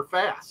super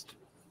fast.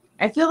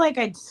 I feel like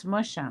I'd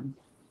smush them.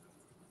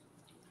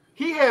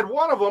 He had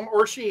one of them,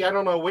 or she, I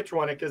don't know which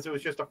one, because it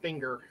was just a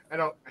finger.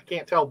 I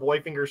can't tell boy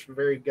fingers from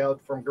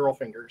girl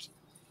fingers.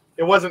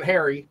 It wasn't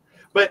hairy,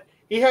 but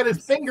he had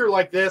his finger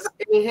like this,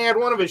 and he had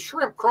one of his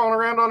shrimp crawling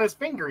around on his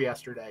finger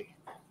yesterday.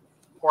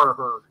 Or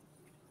her.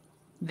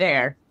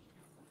 There.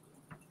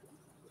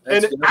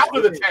 And out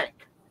of the tank.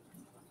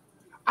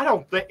 I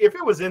don't think, if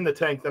it was in the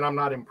tank, then I'm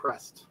not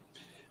impressed.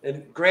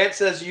 And Grant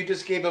says you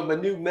just gave him a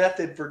new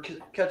method for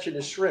catching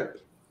a shrimp.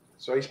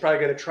 So he's probably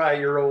going to try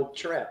your old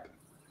trap.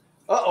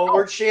 Uh-oh,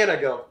 where'd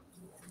Shanna go?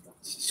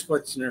 She's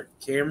switching her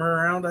camera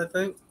around, I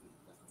think.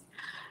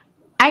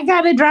 I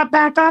got to drop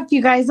back off,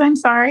 you guys. I'm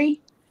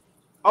sorry.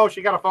 Oh,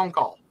 she got a phone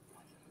call.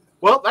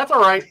 Well, that's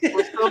all right.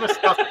 We're still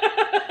discussing.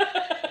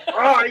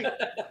 All right.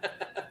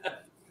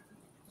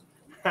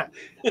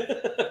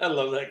 I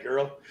love that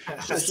girl.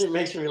 She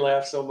makes me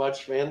laugh so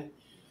much, man.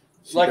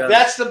 She Like, does.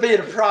 that's the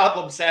big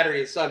problem Saturday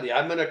and Sunday.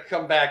 I'm going to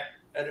come back.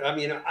 I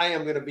mean, I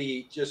am going to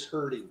be just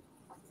hurting.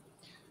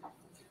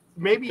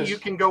 Maybe you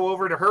can go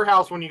over to her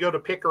house when you go to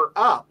pick her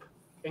up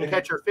and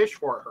catch her fish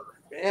for her.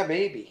 Yeah,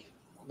 maybe.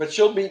 But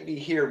she'll meet me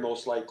here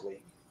most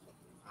likely.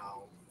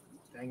 Oh,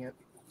 dang it.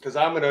 Because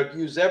I'm going to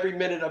use every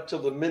minute up till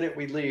the minute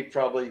we leave,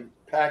 probably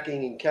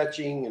packing and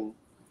catching and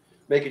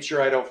making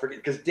sure I don't forget.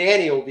 Because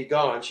Danny will be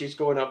gone. She's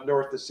going up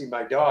north to see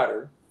my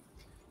daughter.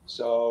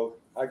 So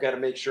I got to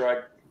make sure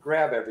I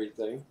grab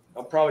everything.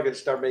 I'm probably going to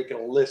start making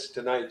a list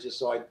tonight just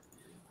so I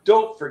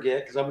don't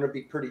forget, because I'm going to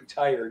be pretty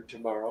tired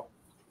tomorrow.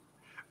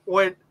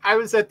 When I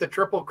was at the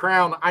Triple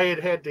Crown, I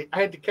had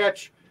to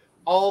catch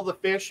all the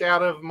fish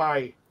out of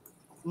my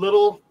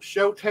little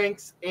show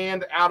tanks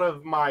and out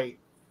of my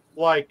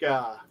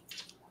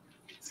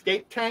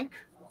escape tank,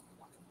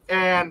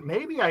 and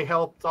maybe I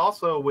helped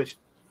also with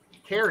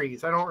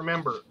carries. I don't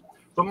remember,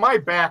 but my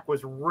back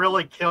was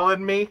really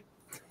killing me,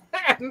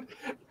 and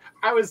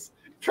I was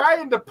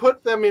trying to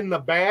put them in the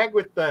bag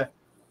with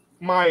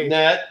my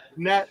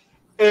net.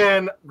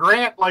 And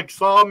Grant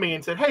saw me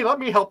and said, "Hey, let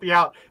me help you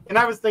out." And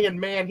I was thinking,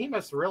 man, he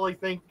must really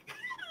think.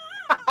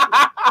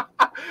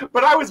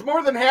 But I was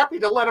more than happy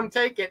to let him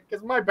take it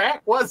because my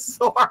back was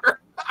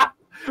sore.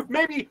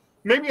 maybe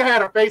I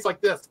had a face like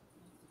this.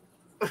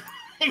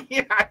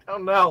 Yeah, I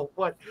don't know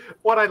what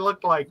I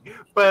looked like,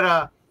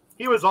 but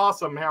he was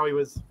awesome. How he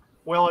was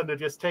willing to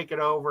just take it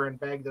over and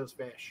bag those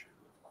fish.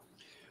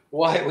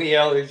 Why we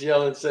always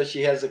yelling says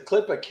she has a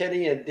clip of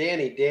Kenny and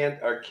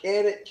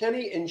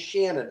Kenny and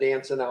Shanna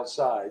dancing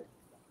outside.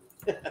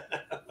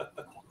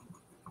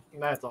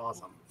 That's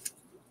awesome.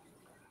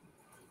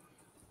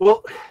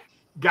 Well,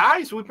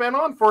 guys, we've been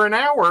on for an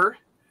hour.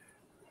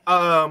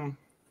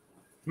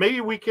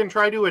 Maybe we can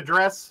try to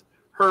address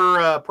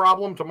her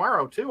problem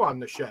tomorrow too on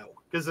the show,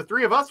 because the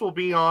three of us will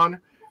be on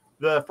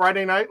the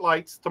Friday Night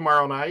Lights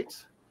tomorrow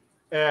night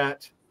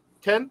at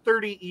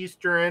 10:30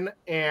 Eastern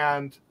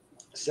and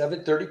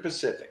 7:30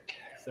 Pacific.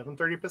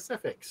 7:30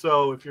 Pacific.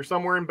 So if you're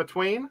somewhere in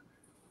between,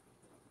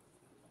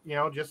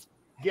 just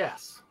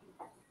guess.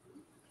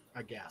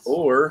 I guess.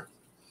 Or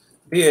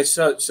be a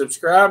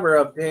subscriber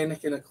of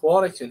Danikin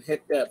Aquatics and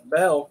hit that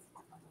bell.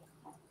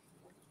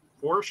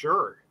 For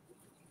sure.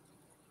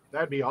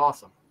 That'd be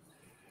awesome.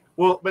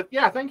 Well, but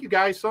yeah, thank you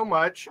guys so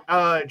much.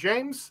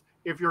 James,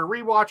 if you're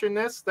rewatching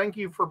this, thank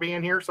you for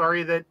being here.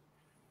 Sorry that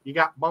you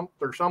got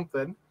bumped or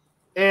something.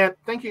 And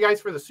thank you guys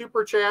for the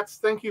super chats.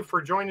 Thank you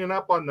for joining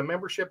up on the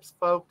memberships,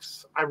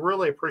 folks. I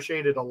really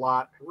appreciate it a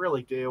lot. I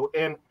really do.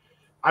 And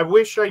I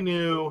wish I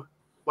knew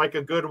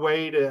a good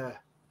way to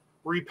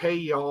repay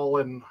y'all.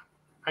 And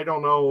I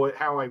don't know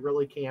how I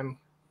really can,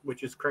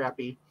 which is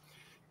crappy.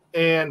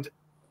 And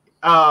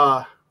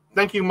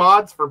thank you,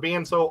 mods, for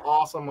being so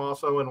awesome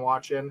also and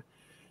watching.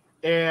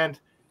 And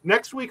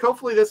next week,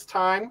 hopefully this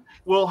time,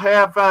 we'll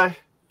have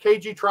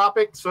KG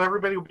Tropic, so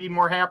everybody will be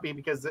more happy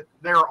because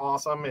they're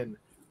awesome and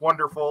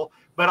wonderful.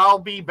 But I'll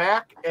be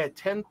back at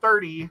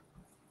 10:30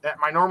 at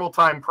my normal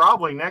time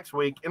probably next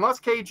week, unless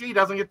KG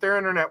doesn't get their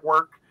internet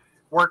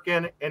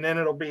working, and then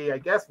it'll be, I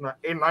guess,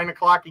 9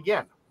 o'clock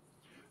again.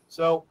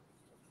 So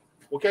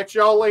we'll catch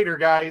y'all later,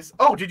 guys.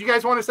 Oh, did you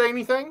guys want to say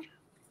anything?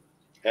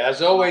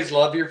 As always,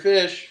 love your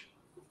fish.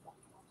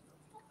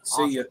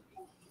 See ya.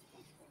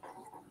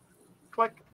 Click.